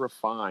so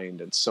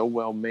refined and so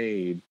well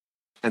made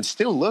and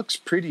still looks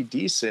pretty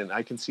decent.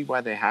 I can see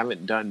why they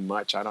haven't done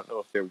much. I don't know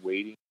if they're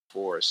waiting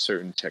for a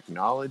certain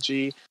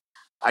technology.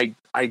 I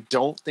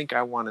don't think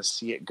I want to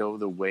see it go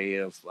the way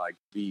of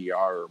VR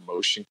or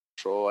motion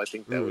control. I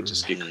think that would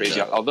just get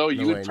crazy. Although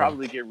you would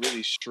probably get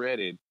really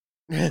shredded.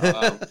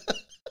 Because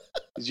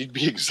you'd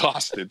be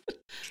exhausted.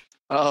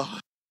 Oh.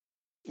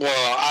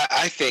 Well,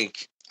 I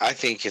think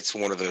it's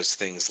one of those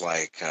things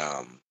like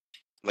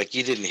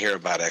you didn't hear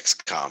about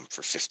XCOM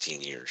for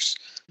 15 years.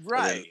 Right.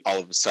 And then all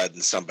of a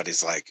sudden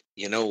somebody's like,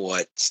 you know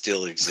what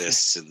still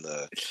exists in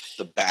the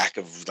back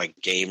of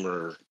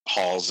gamer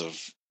halls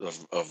of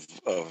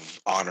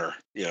honor,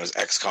 is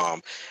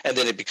XCOM. And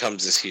then it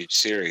becomes this huge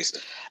series.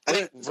 I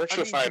think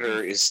Virtua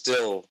Fighter is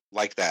still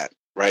like that,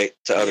 right?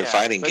 To other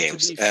fighting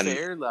games. To be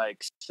fair,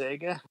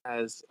 Sega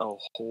has a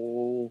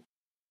whole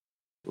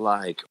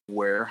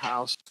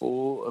warehouse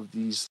full of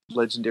these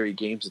legendary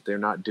games that they're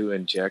not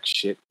doing jack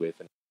shit with,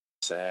 and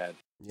it's sad.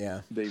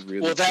 Yeah, they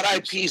really. That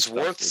IP is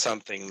worth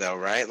something, though,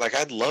 right?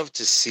 I'd love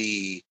to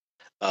see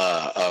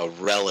a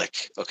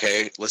Relic.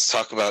 Okay, let's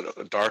talk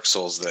about Dark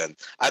Souls then.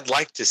 I'd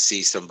like to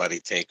see somebody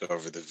take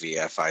over the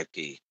VF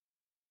IP,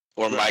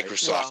 or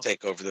Microsoft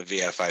take over the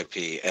VF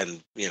IP, and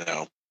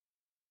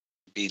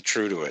be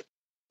true to it.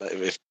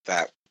 if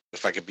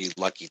I could be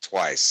lucky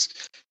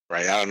twice,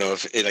 right? I don't know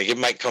if it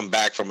might come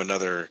back from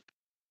another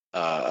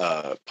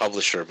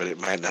publisher, but it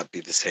might not be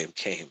the same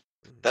game.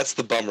 That's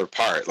the bummer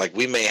part. Like,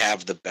 we may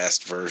have the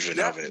best version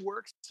of it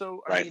works.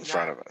 So in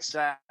front of us.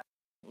 That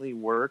definitely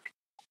worked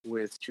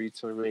with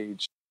Streets of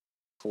Rage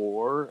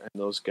 4, and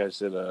those guys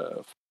did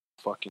a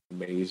fucking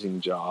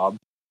amazing job.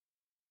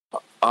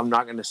 I'm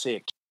not going to say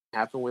it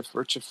can't happen with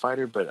Virtua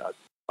Fighter, but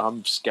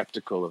I'm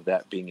skeptical of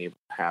that being able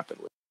to happen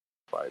with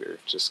Fighter,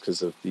 just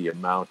because of the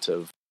amount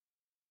of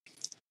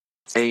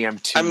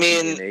AM2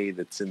 DNA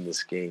that's in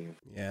this game.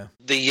 Yeah,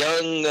 the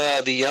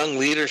young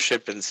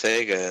leadership in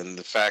Sega, and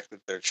the fact that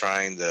they're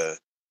trying to,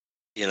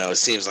 it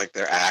seems like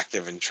they're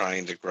active and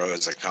trying to grow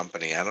as a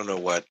company. I don't know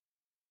what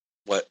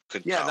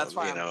could come. That's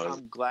why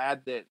I'm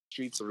glad that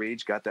Streets of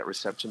Rage got that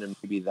reception, and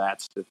maybe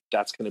that's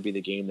going to be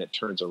the game that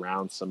turns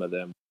around some of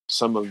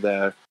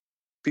the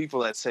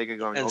people at Sega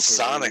going. And okay,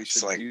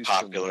 Sonic's like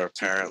popular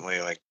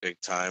apparently, like big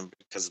time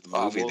because of the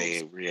movie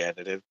they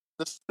re-edited.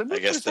 I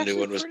guess the new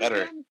one was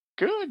better.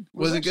 Good.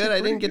 Was it good? I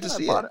didn't get to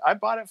see it. I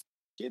bought it for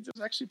kids. It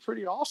was actually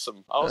pretty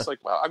awesome. I was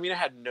like, wow. I mean, I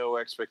had no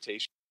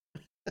expectation.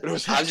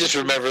 I just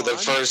remember the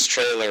first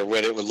trailer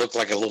when it would look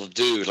like a little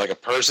dude, like a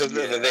person.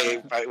 Yeah. And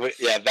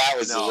that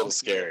was a little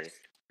scary.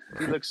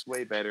 He looks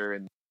way better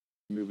in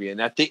the movie.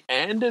 And at the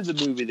end of the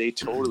movie, they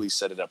totally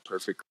set it up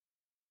perfectly,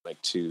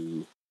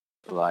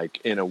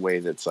 in a way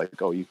that's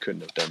like, oh, you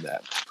couldn't have done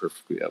that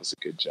perfectly. That was a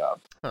good job.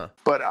 Huh.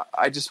 But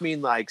I just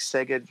mean, like,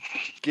 Sega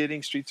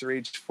getting Streets of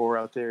Rage 4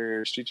 out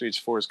there. Streets of Rage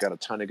 4 has got a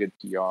ton of good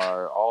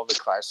PR. All the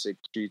classic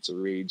Streets of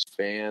Rage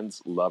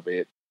fans love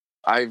it.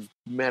 I've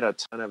met a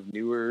ton of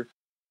newer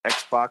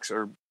Xbox,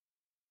 or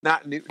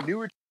not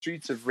newer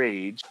Streets of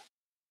Rage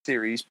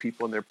series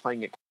people, and they're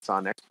playing it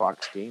on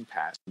Xbox Game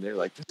Pass, and they're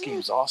like, this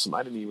game's awesome.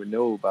 I didn't even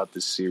know about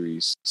this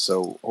series.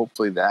 So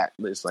hopefully that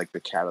is like the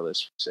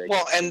catalyst for Sega.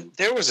 Well, and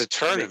there was a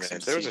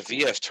tournament. There was a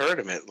VF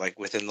tournament like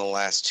within the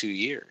last 2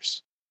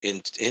 years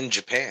in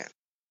Japan.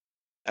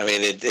 I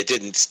mean, it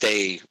didn't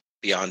stay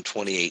beyond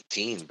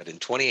 2018, but in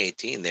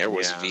 2018 there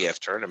was a VF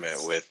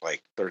tournament with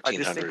like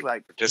 1,300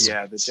 participants.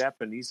 Yeah, the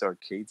Japanese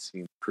arcade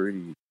scene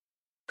pretty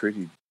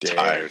dead.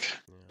 Tired.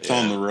 It's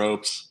on the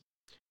ropes.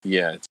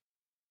 Yeah,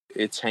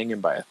 it's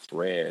hanging by a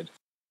thread.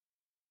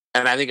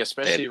 And I think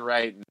especially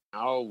right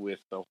now with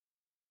the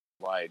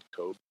wide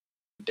COVID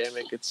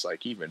pandemic, it's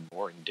like even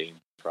more in danger,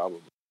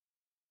 probably.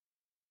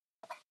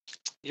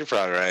 You're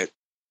probably right.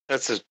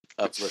 That's an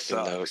uplifting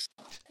note.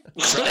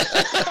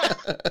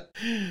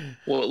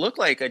 Well, it looked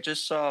like I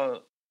just saw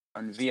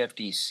on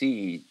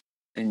VFDC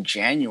in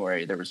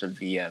January there was a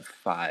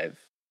VF5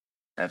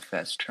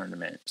 FS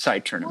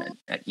side tournament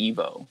at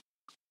Evo.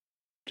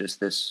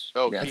 Just this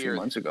a few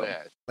months ago.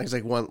 It's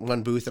like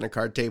one booth and a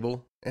card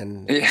table,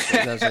 and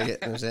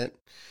that was it.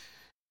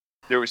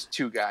 There was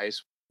two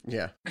guys.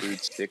 Yeah,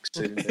 booth sticks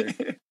in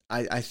there.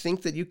 I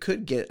think that you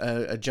could get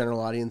a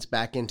general audience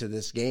back into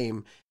this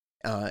game,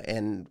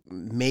 and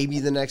maybe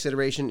the next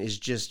iteration is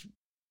just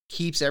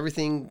keeps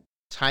everything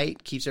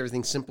tight, keeps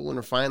everything simple and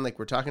refined, like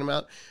we're talking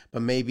about.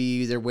 But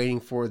maybe they're waiting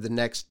for the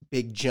next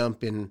big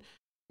jump in,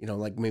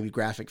 like maybe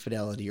graphic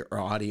fidelity or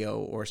audio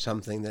or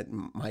something that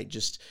might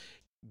just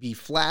be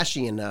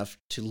flashy enough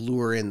to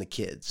lure in the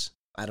kids.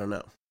 I don't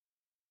know.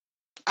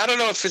 I don't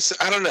know.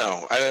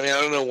 I mean,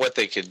 I don't know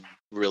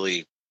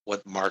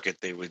what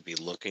market they would be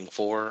looking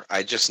for.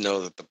 I just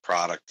know that the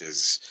product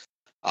is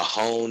a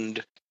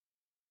honed,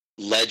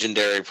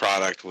 legendary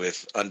product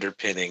with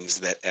underpinnings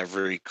that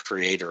every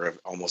creator of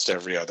almost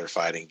every other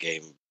fighting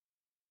game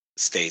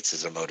states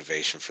as a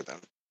motivation for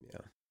them. Yeah.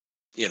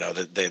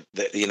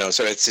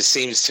 So it just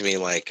seems to me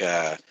like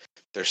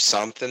there's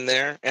something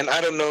there. And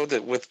I don't know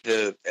that with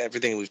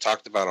everything we've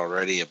talked about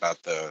already about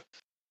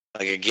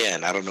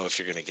again, I don't know if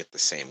you're going to get the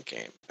same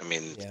game. I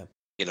mean,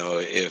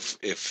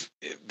 if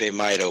they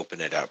might open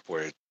it up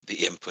where the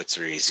inputs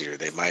are easier,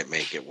 they might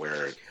make it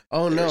where.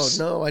 Oh,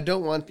 no, I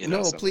don't want,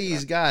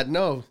 please, God,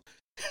 no.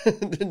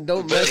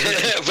 Don't mess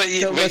with, but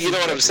you know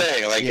what I'm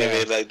saying? Like, I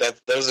mean, like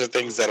those are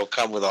things that'll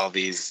come with all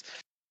these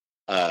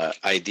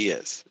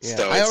ideas. Yeah.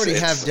 So I already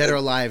have Dead or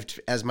Alive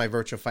as my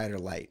Virtua Fighter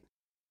Lite.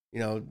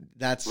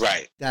 That's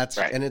right. That's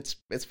right. And it's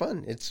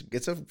fun.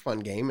 It's a fun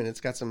game, and it's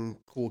got some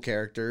cool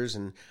characters,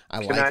 and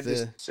Can I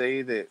just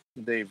say that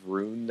they've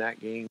ruined that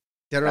game?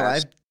 Dead or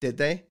Alive, did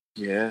they?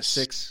 Yes.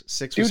 Six.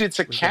 Dude, it's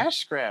a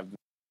cash grab.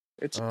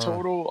 It's a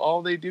total.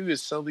 All they do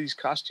is sell these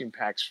costume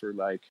packs for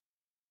like.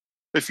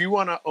 If you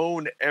want to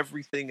own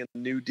everything in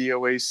the new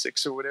DOA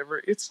 6 or whatever,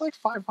 it's like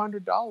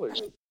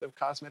 $500 of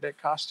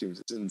cosmetic costumes.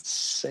 It's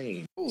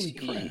insane. Holy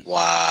crap.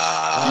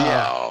 Wow.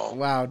 Yeah.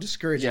 Wow.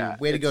 Discouraging. Yeah,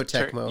 way to go,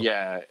 Tecmo.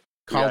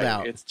 Called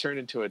out. It's turned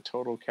into a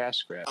total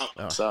cash grab.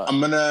 I'm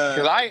going to...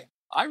 Because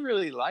I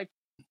really like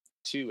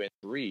 2 and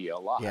 3 a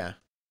lot. Yeah.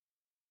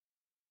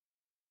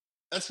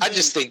 I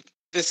just think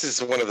this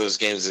is one of those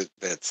games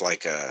that's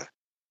like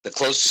the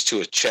closest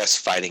to a chess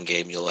fighting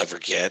game you'll ever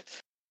get.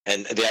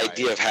 And the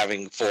idea of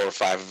having 4 or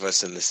 5 of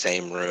us in the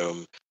same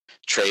room,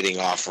 trading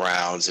off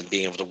rounds and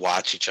being able to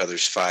watch each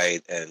other's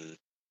fight and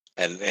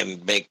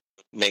make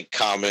make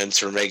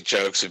comments or make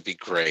jokes would be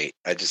great.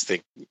 I just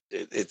think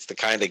it's the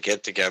kind of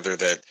get together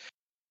that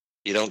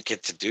you don't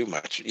get to do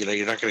much. You know,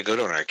 you're not going to go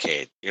to an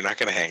arcade. You're not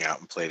going to hang out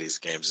and play these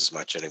games as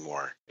much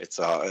anymore. It's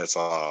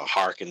all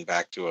harken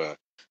back to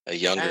a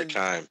younger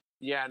time.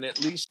 Yeah, and at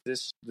least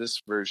this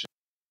version,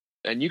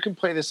 and you can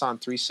play this on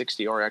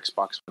 360 or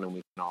Xbox One, and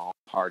we can all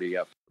party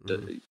up.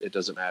 It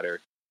doesn't matter.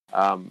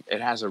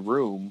 It has a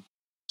room,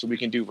 so we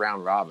can do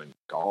round robin.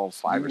 All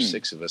 5 or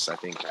 6 of us, I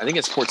think. I think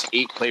it supports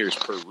 8 players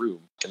per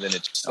room, and then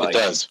it's like, it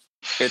does.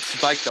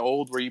 It's like the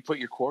old where you put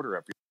your quarter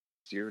up.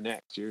 You're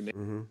next. You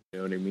know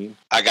what I mean?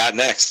 I got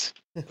next.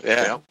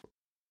 Yeah.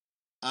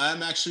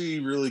 I'm actually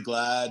really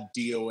glad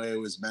DOA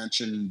was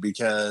mentioned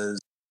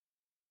because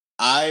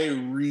I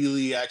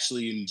really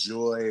actually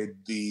enjoyed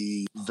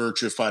the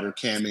Virtua Fighter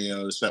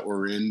cameos that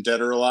were in Dead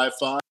or Alive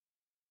 5.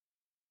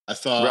 I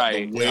thought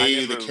the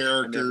way the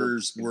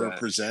characters were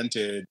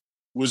presented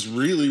was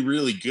really,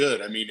 really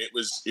good. I mean, it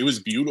was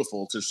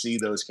beautiful to see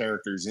those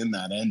characters in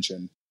that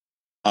engine.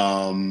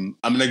 I'm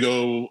going to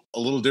go a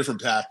little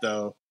different path,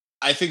 though.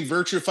 I think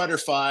Virtua Fighter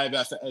 5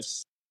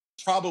 FS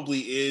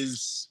probably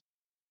is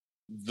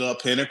the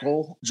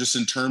pinnacle, just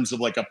in terms of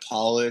like a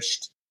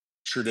polished,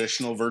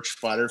 traditional Virtua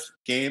Fighter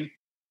game.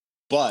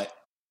 But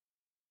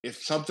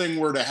if something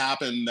were to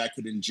happen that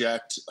could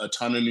inject a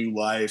ton of new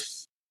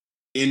life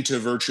into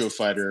Virtua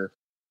Fighter,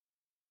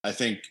 I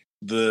think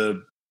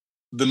the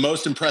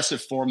most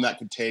impressive form that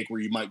could take,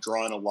 where you might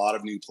draw in a lot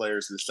of new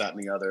players, this, that,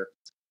 and the other,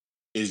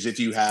 is if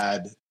you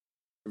had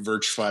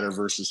Virtua Fighter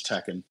versus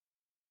Tekken.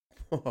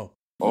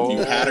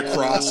 You had a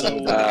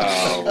crossover.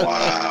 Oh,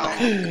 wow.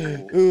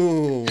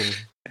 Ooh.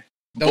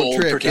 Don't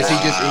trip, because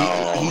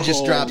he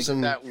just dropped some.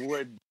 That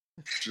would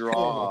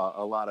draw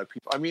a lot of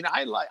people. I mean,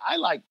 I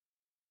like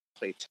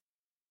play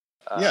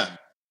Tekken.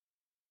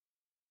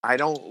 I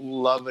don't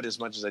love it as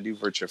much as I do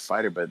Virtua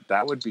Fighter, but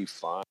that would be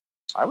fun.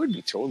 I would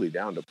be totally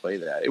down to play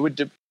that. It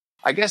would,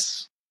 I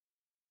guess.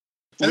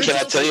 Can I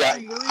tell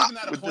you,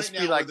 would this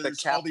be like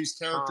all these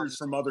characters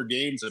from other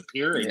games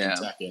appearing in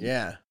Tekken?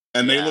 Yeah.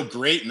 And they look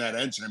great in that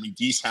engine. I mean,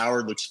 Geese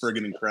Howard looks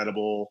friggin'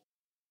 incredible.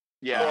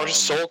 Yeah. Or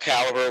Soul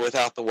Calibur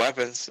without the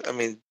weapons. I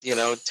mean, you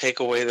know, take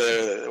away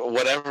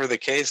whatever the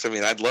case. I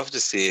mean, I'd love to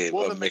see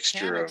a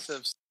mixture of...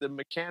 The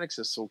mechanics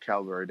of Soul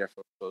Calibur are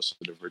definitely closer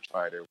to Virtua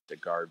Fighter with the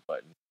guard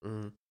button.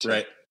 Mm-hmm.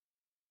 Right.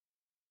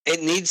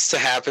 It needs to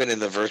happen in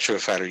the Virtua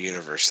Fighter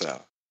universe,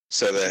 though.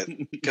 So that...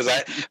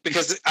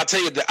 because I'll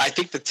tell you, I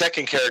think the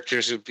Tekken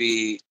characters would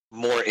be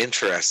more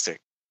interesting.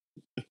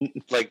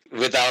 Like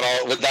without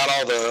all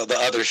the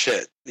other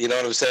shit, you know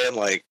what I'm saying?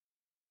 Like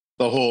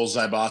the whole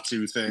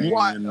Zaibatsu thing,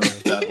 and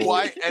that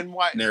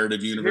whole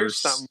narrative universe.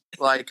 Something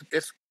like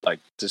if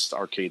just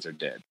arcades are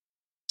dead.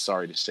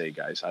 Sorry to say,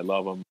 guys, I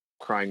love them.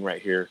 Crying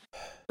right here.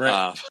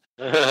 Right.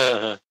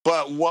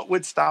 But what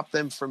would stop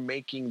them from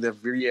making the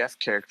VF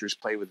characters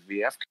play with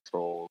VF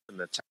control and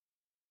the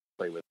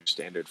play with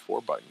standard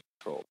 4-button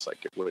controls?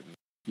 Like it wouldn't.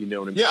 You know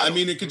what I mean? Yeah, I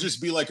mean it could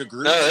just be like a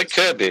group. No, it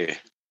could be.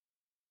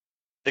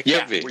 It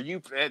could be. Where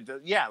you,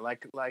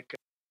 like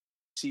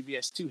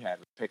CVS2 had,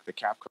 pick the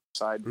Capcom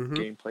side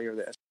gameplay or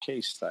the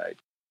SK side.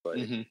 But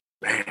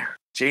man,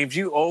 James,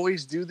 you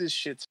always do this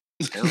shit.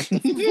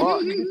 You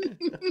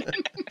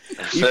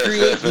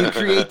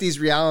create these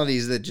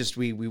realities that just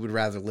we would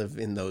rather live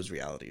in those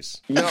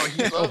realities. No,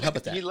 he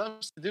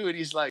loves to do it.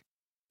 He's like,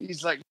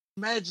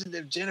 imagine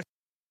if Jennifer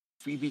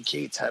Phoebe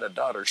Cates had a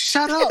daughter.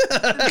 Shut up.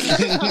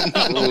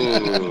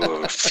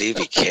 Ooh,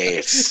 Phoebe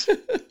Cates.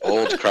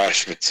 Old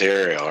crush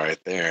material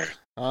right there.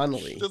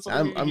 Honestly.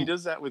 He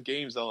does that with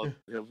games.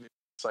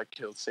 It's like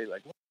he'll say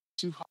like, what,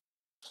 too hot?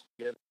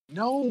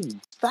 No,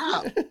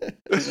 stop.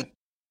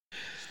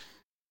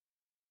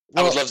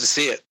 I would love to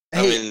see it.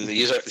 I mean,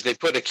 they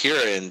put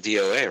Akira in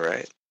DOA,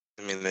 right?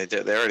 I mean, they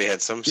already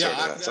had some sort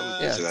of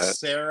that.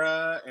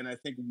 Sarah, and I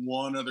think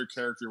one other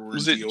character were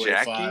was in it DOA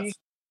Jackie? 5.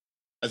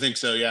 I think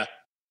so, yeah.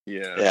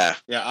 Yeah.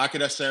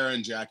 Akira, Sarah,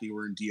 and Jackie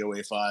were in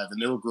DOA 5,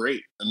 and they were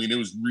great. I mean, it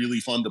was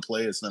really fun to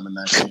play as them in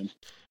that game.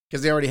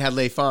 Because they already had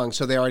Lei Feng,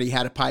 so they already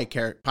had a Pi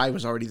character. Pi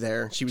was already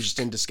there. She was just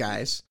in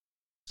disguise.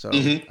 So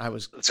I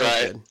was. That's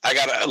right.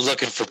 Good.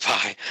 Looking for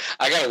Pi.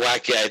 I got a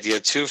wacky idea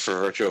too for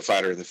Virtua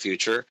Fighter in the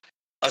future.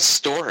 A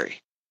story,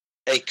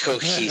 a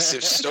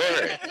cohesive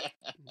story,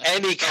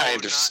 any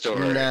kind of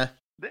story. Nah.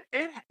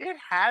 It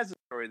has a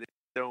story that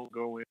don't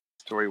go in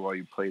the story while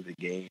you play the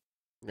game.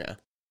 Yeah.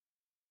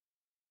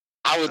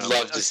 I would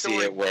love to see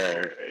it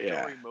where,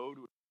 story mode,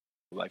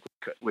 like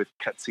with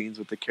cutscenes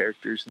with the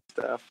characters and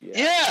stuff. Yeah.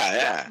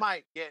 That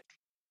might get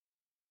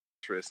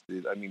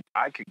interested. I mean,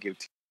 I could give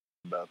to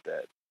you about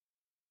that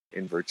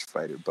in Virtua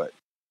Fighter, but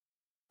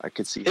I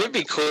could see. It'd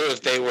be cool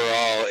if they were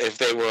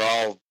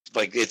all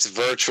like it's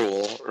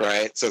virtual,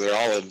 right? So they're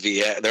all in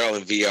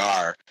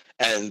VR,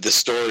 and the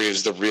story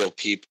is the real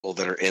people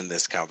that are in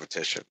this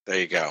competition. There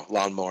you go,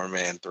 Lawnmower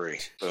Man 3.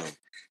 Boom.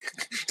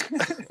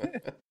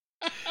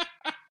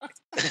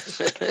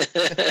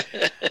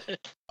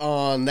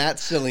 On that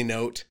silly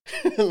note,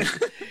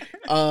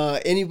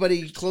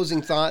 Anybody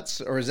closing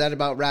thoughts, or is that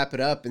about wrap it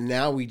up? And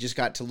now we just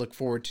got to look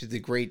forward to the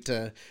great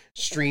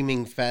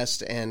streaming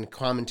fest and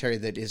commentary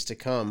that is to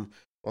come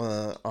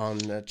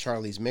on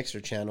Charlie's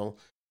Mixer channel.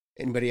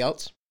 Anybody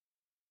else?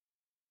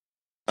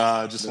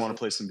 Just want to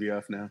play some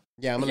VF now.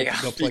 Yeah, I'm gonna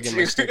go plug in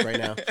my stick right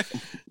now.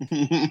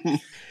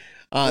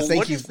 Well, thank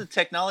what you. is the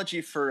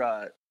technology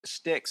for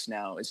sticks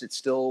now? Is it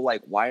still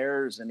like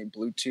wires, any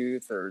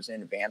Bluetooth, or is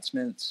it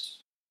advancements,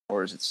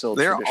 or is it still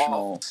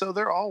traditional?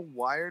 They're all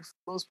wired for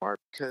the most part,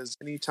 because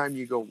anytime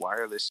you go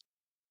wireless,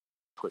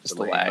 put It's the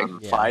delay lag.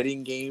 on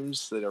fighting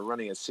games that are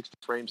running at 60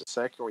 frames a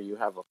second, where you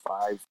have a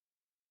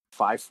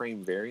five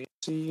frame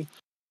variancy.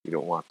 You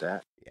don't want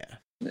that.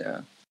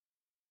 Yeah.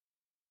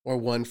 Or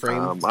one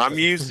frame. I'm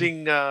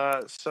using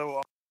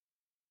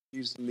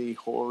using the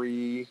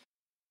Hori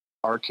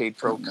Arcade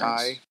Pro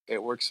Kai.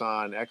 It works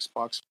on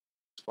Xbox,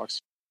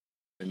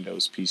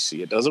 Windows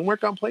PC. It doesn't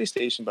work on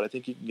PlayStation, but I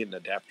think you can get an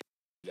adapter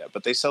for that.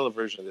 But they sell a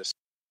version of this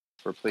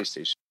for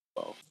PlayStation as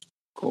well.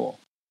 Cool.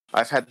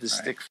 I've had this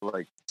stick for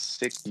like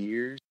 6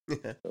 years.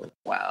 So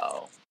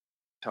Wow.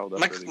 held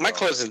up really My well.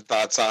 closing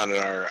thoughts on it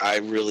are, I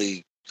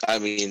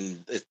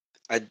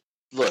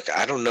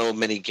don't know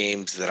many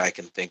games that I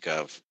can think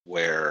of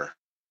where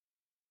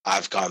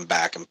I've gone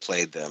back and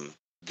played them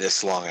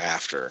this long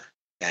after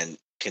and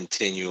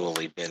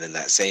continually been in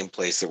that same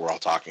place that we're all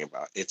talking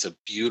about. It's a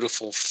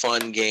beautiful,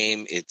 fun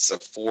game. It's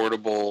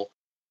affordable.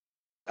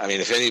 I mean,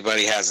 if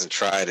anybody hasn't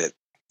tried it,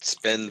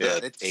 spend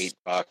the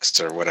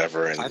 $8 or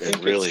whatever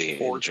and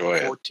really enjoy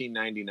it.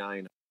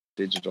 $14.99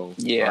 digital.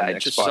 Yeah, on I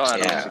just Xbox saw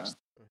it. 360.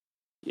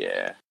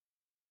 Yeah,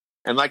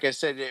 and like I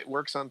said, it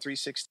works on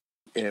 360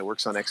 and it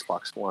works on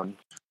Xbox One,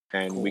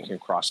 and we can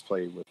cross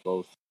play with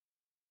both.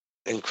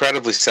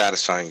 Incredibly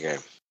satisfying game.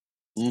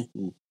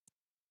 Mm-hmm.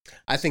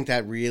 I think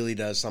that really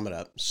does sum it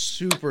up.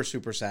 Super,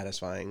 super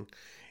satisfying,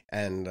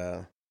 and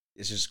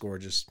it's just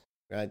gorgeous.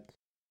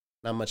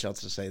 Not much else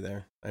to say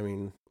there. I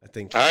mean, I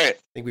think. All right. I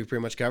think we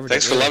pretty much covered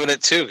Thanks it. for loving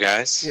it too,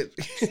 guys.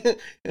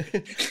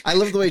 I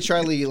love the way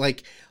Charlie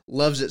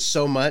loves it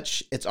so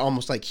much. It's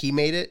almost like he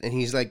made it, and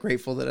he's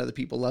grateful that other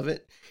people love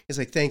it. He's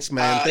like, "Thanks,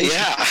 man.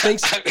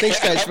 Thanks,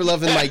 guys, for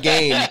loving my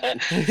game.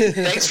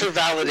 Thanks for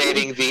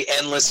validating the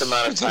endless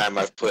amount of time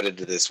I've put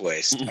into this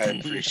waste. I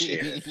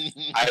appreciate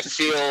it. I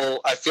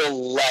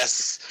feel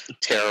less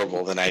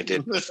terrible than I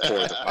did before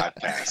the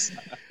podcast.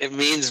 It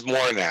means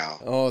more now.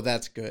 Oh,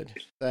 that's good.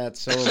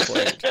 That's so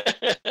important.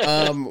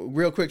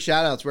 Real quick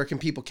shout outs. Where can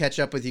people catch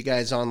up with you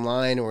guys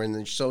online or in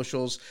the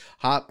socials?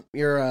 Hop,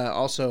 you're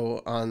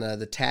also on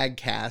the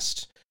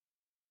Tagcast.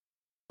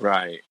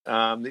 Right.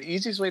 The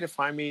easiest way to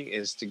find me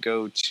is to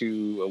go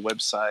to a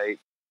website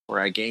where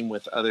I game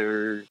with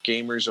other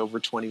gamers over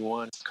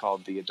 21. It's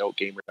called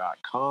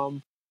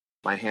theadultgamer.com.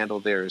 My handle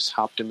there is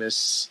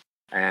Hoptimus,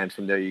 and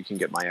from there you can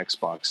get my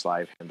Xbox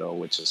Live handle,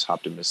 which is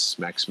Hoptimus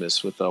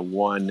Maximus with a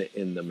 1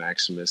 in the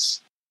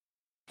Maximus.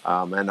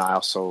 And I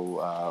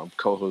also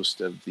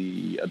co-host of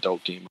the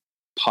Adult Gamer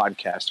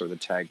podcast, or the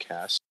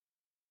Tagcast,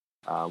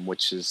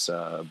 which is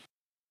a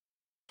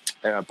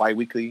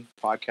bi-weekly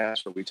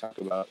podcast where we talk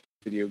about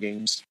video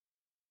games.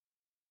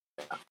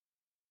 Yeah.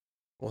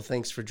 Well,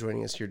 thanks for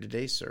joining us here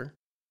today, sir.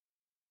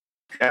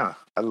 Yeah,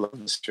 I love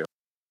this show.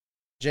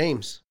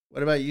 James,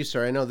 what about you,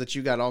 sir? I know that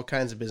you got all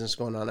kinds of business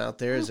going on out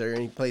there. Is there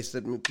any place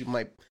that people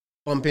might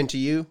bump into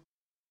you?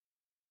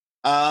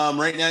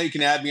 Right now, you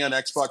can add me on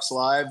Xbox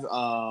Live.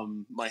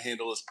 My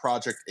handle is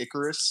Project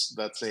Icarus.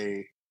 That's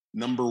a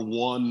number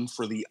 1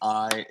 for the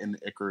I in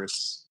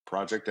Icarus.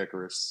 Project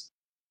Icarus.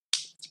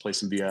 Let's play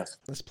some VF.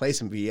 Let's play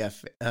some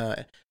VF.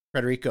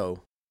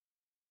 Federico.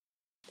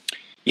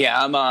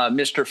 Yeah, I'm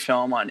Mr.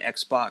 Film on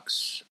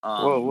Xbox.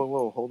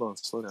 Whoa. Hold on.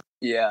 Slow down.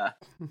 Yeah.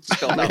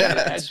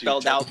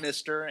 Spelled out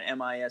Mr.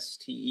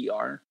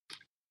 M-I-S-T-E-R.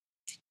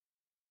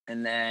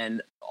 And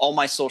then all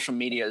my social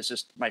media is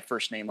just my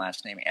first name,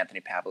 last name,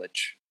 Anthony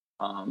Pavlich.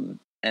 And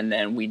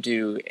then we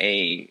do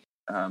a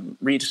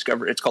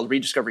it's called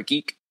Rediscover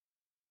Geek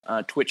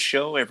Twitch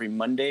show every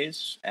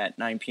Mondays at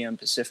 9 p.m.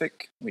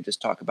 Pacific. We just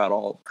talk about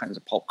all kinds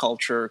of pulp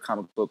culture,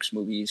 comic books,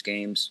 movies,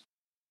 games.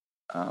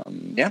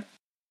 Yeah.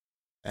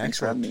 Thanks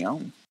for having me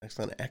on.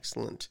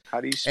 Excellent.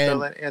 How do you spell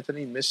that,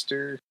 Anthony?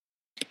 Mr.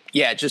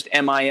 Yeah, just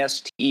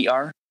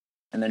M-I-S-T-E-R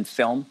and then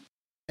film.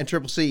 And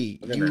Triple C,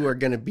 you are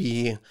going to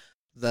be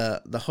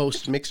the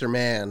host mixer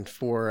man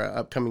for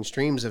upcoming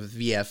streams of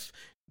VF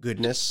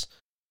goodness.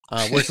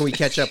 Where can we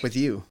catch up with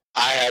you?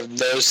 I have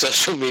no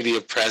social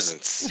media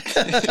presence.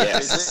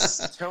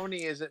 Yes.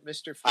 Tony, is it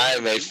Mr. I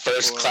am a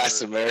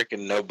first-class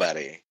American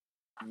nobody.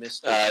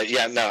 Mr.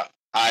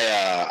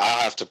 I'll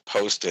have to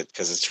post it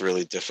because it's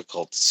really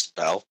difficult to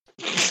spell.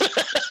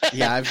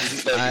 Yeah, I've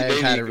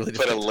had a really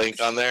put a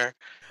link on there.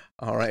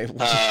 All right.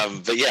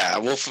 But yeah,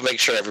 we'll make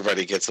sure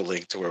everybody gets a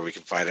link to where we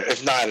can find it.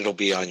 If not, it'll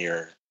be on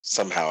your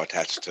somehow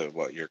attached to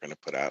what you're going to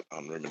put out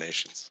on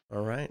Ruminations.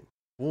 All right.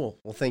 Cool.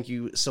 Well, thank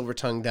you, Silver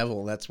Tongue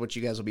Devil. That's what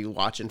you guys will be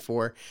watching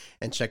for,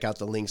 and check out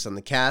the links on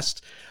the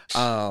cast.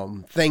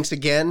 Thanks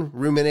again,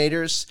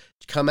 Ruminators.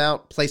 Come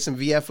out, play some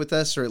VF with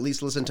us, or at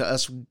least listen to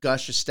us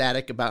gush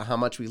ecstatic about how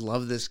much we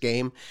love this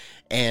game.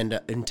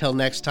 And until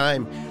next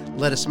time,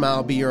 let a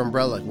smile be your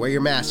umbrella. Wear your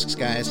masks,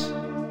 guys.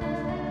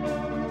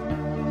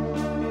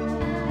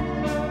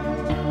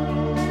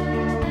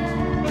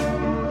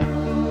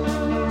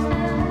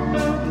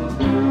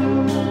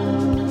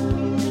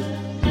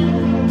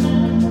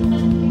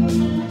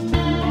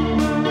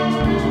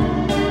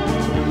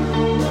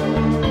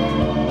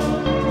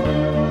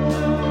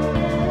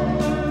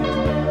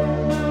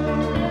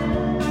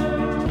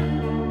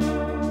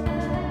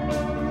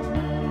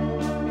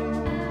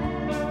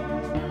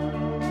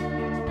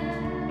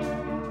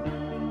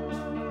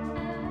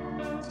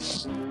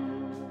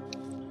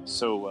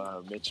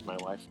 So, Mitch, my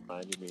wife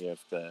reminded me of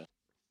the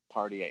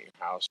party at your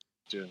house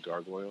doing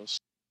gargoyles.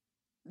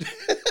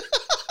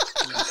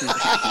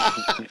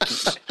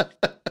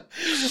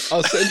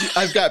 I'll send you.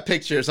 I've got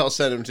pictures. I'll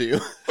send them to you.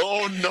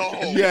 Oh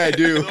no! Yeah, I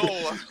do.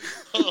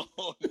 No.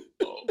 Oh,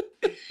 no.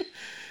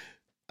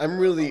 I'm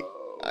really,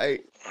 I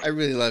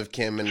really love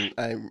Kim, and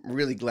I'm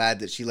really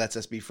glad that she lets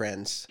us be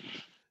friends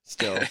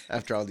still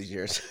after all these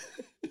years.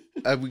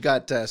 We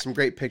got some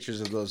great pictures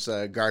of those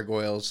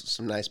gargoyles.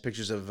 Some nice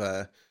pictures of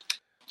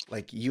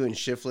like you and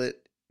Shiflet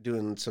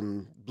doing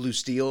some blue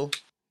steel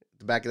at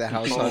the back of the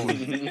house. Oh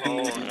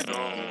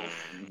no!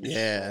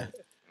 Yeah,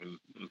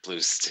 Blue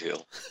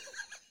steel.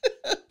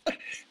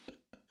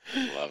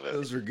 Love it.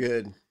 Those were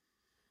good.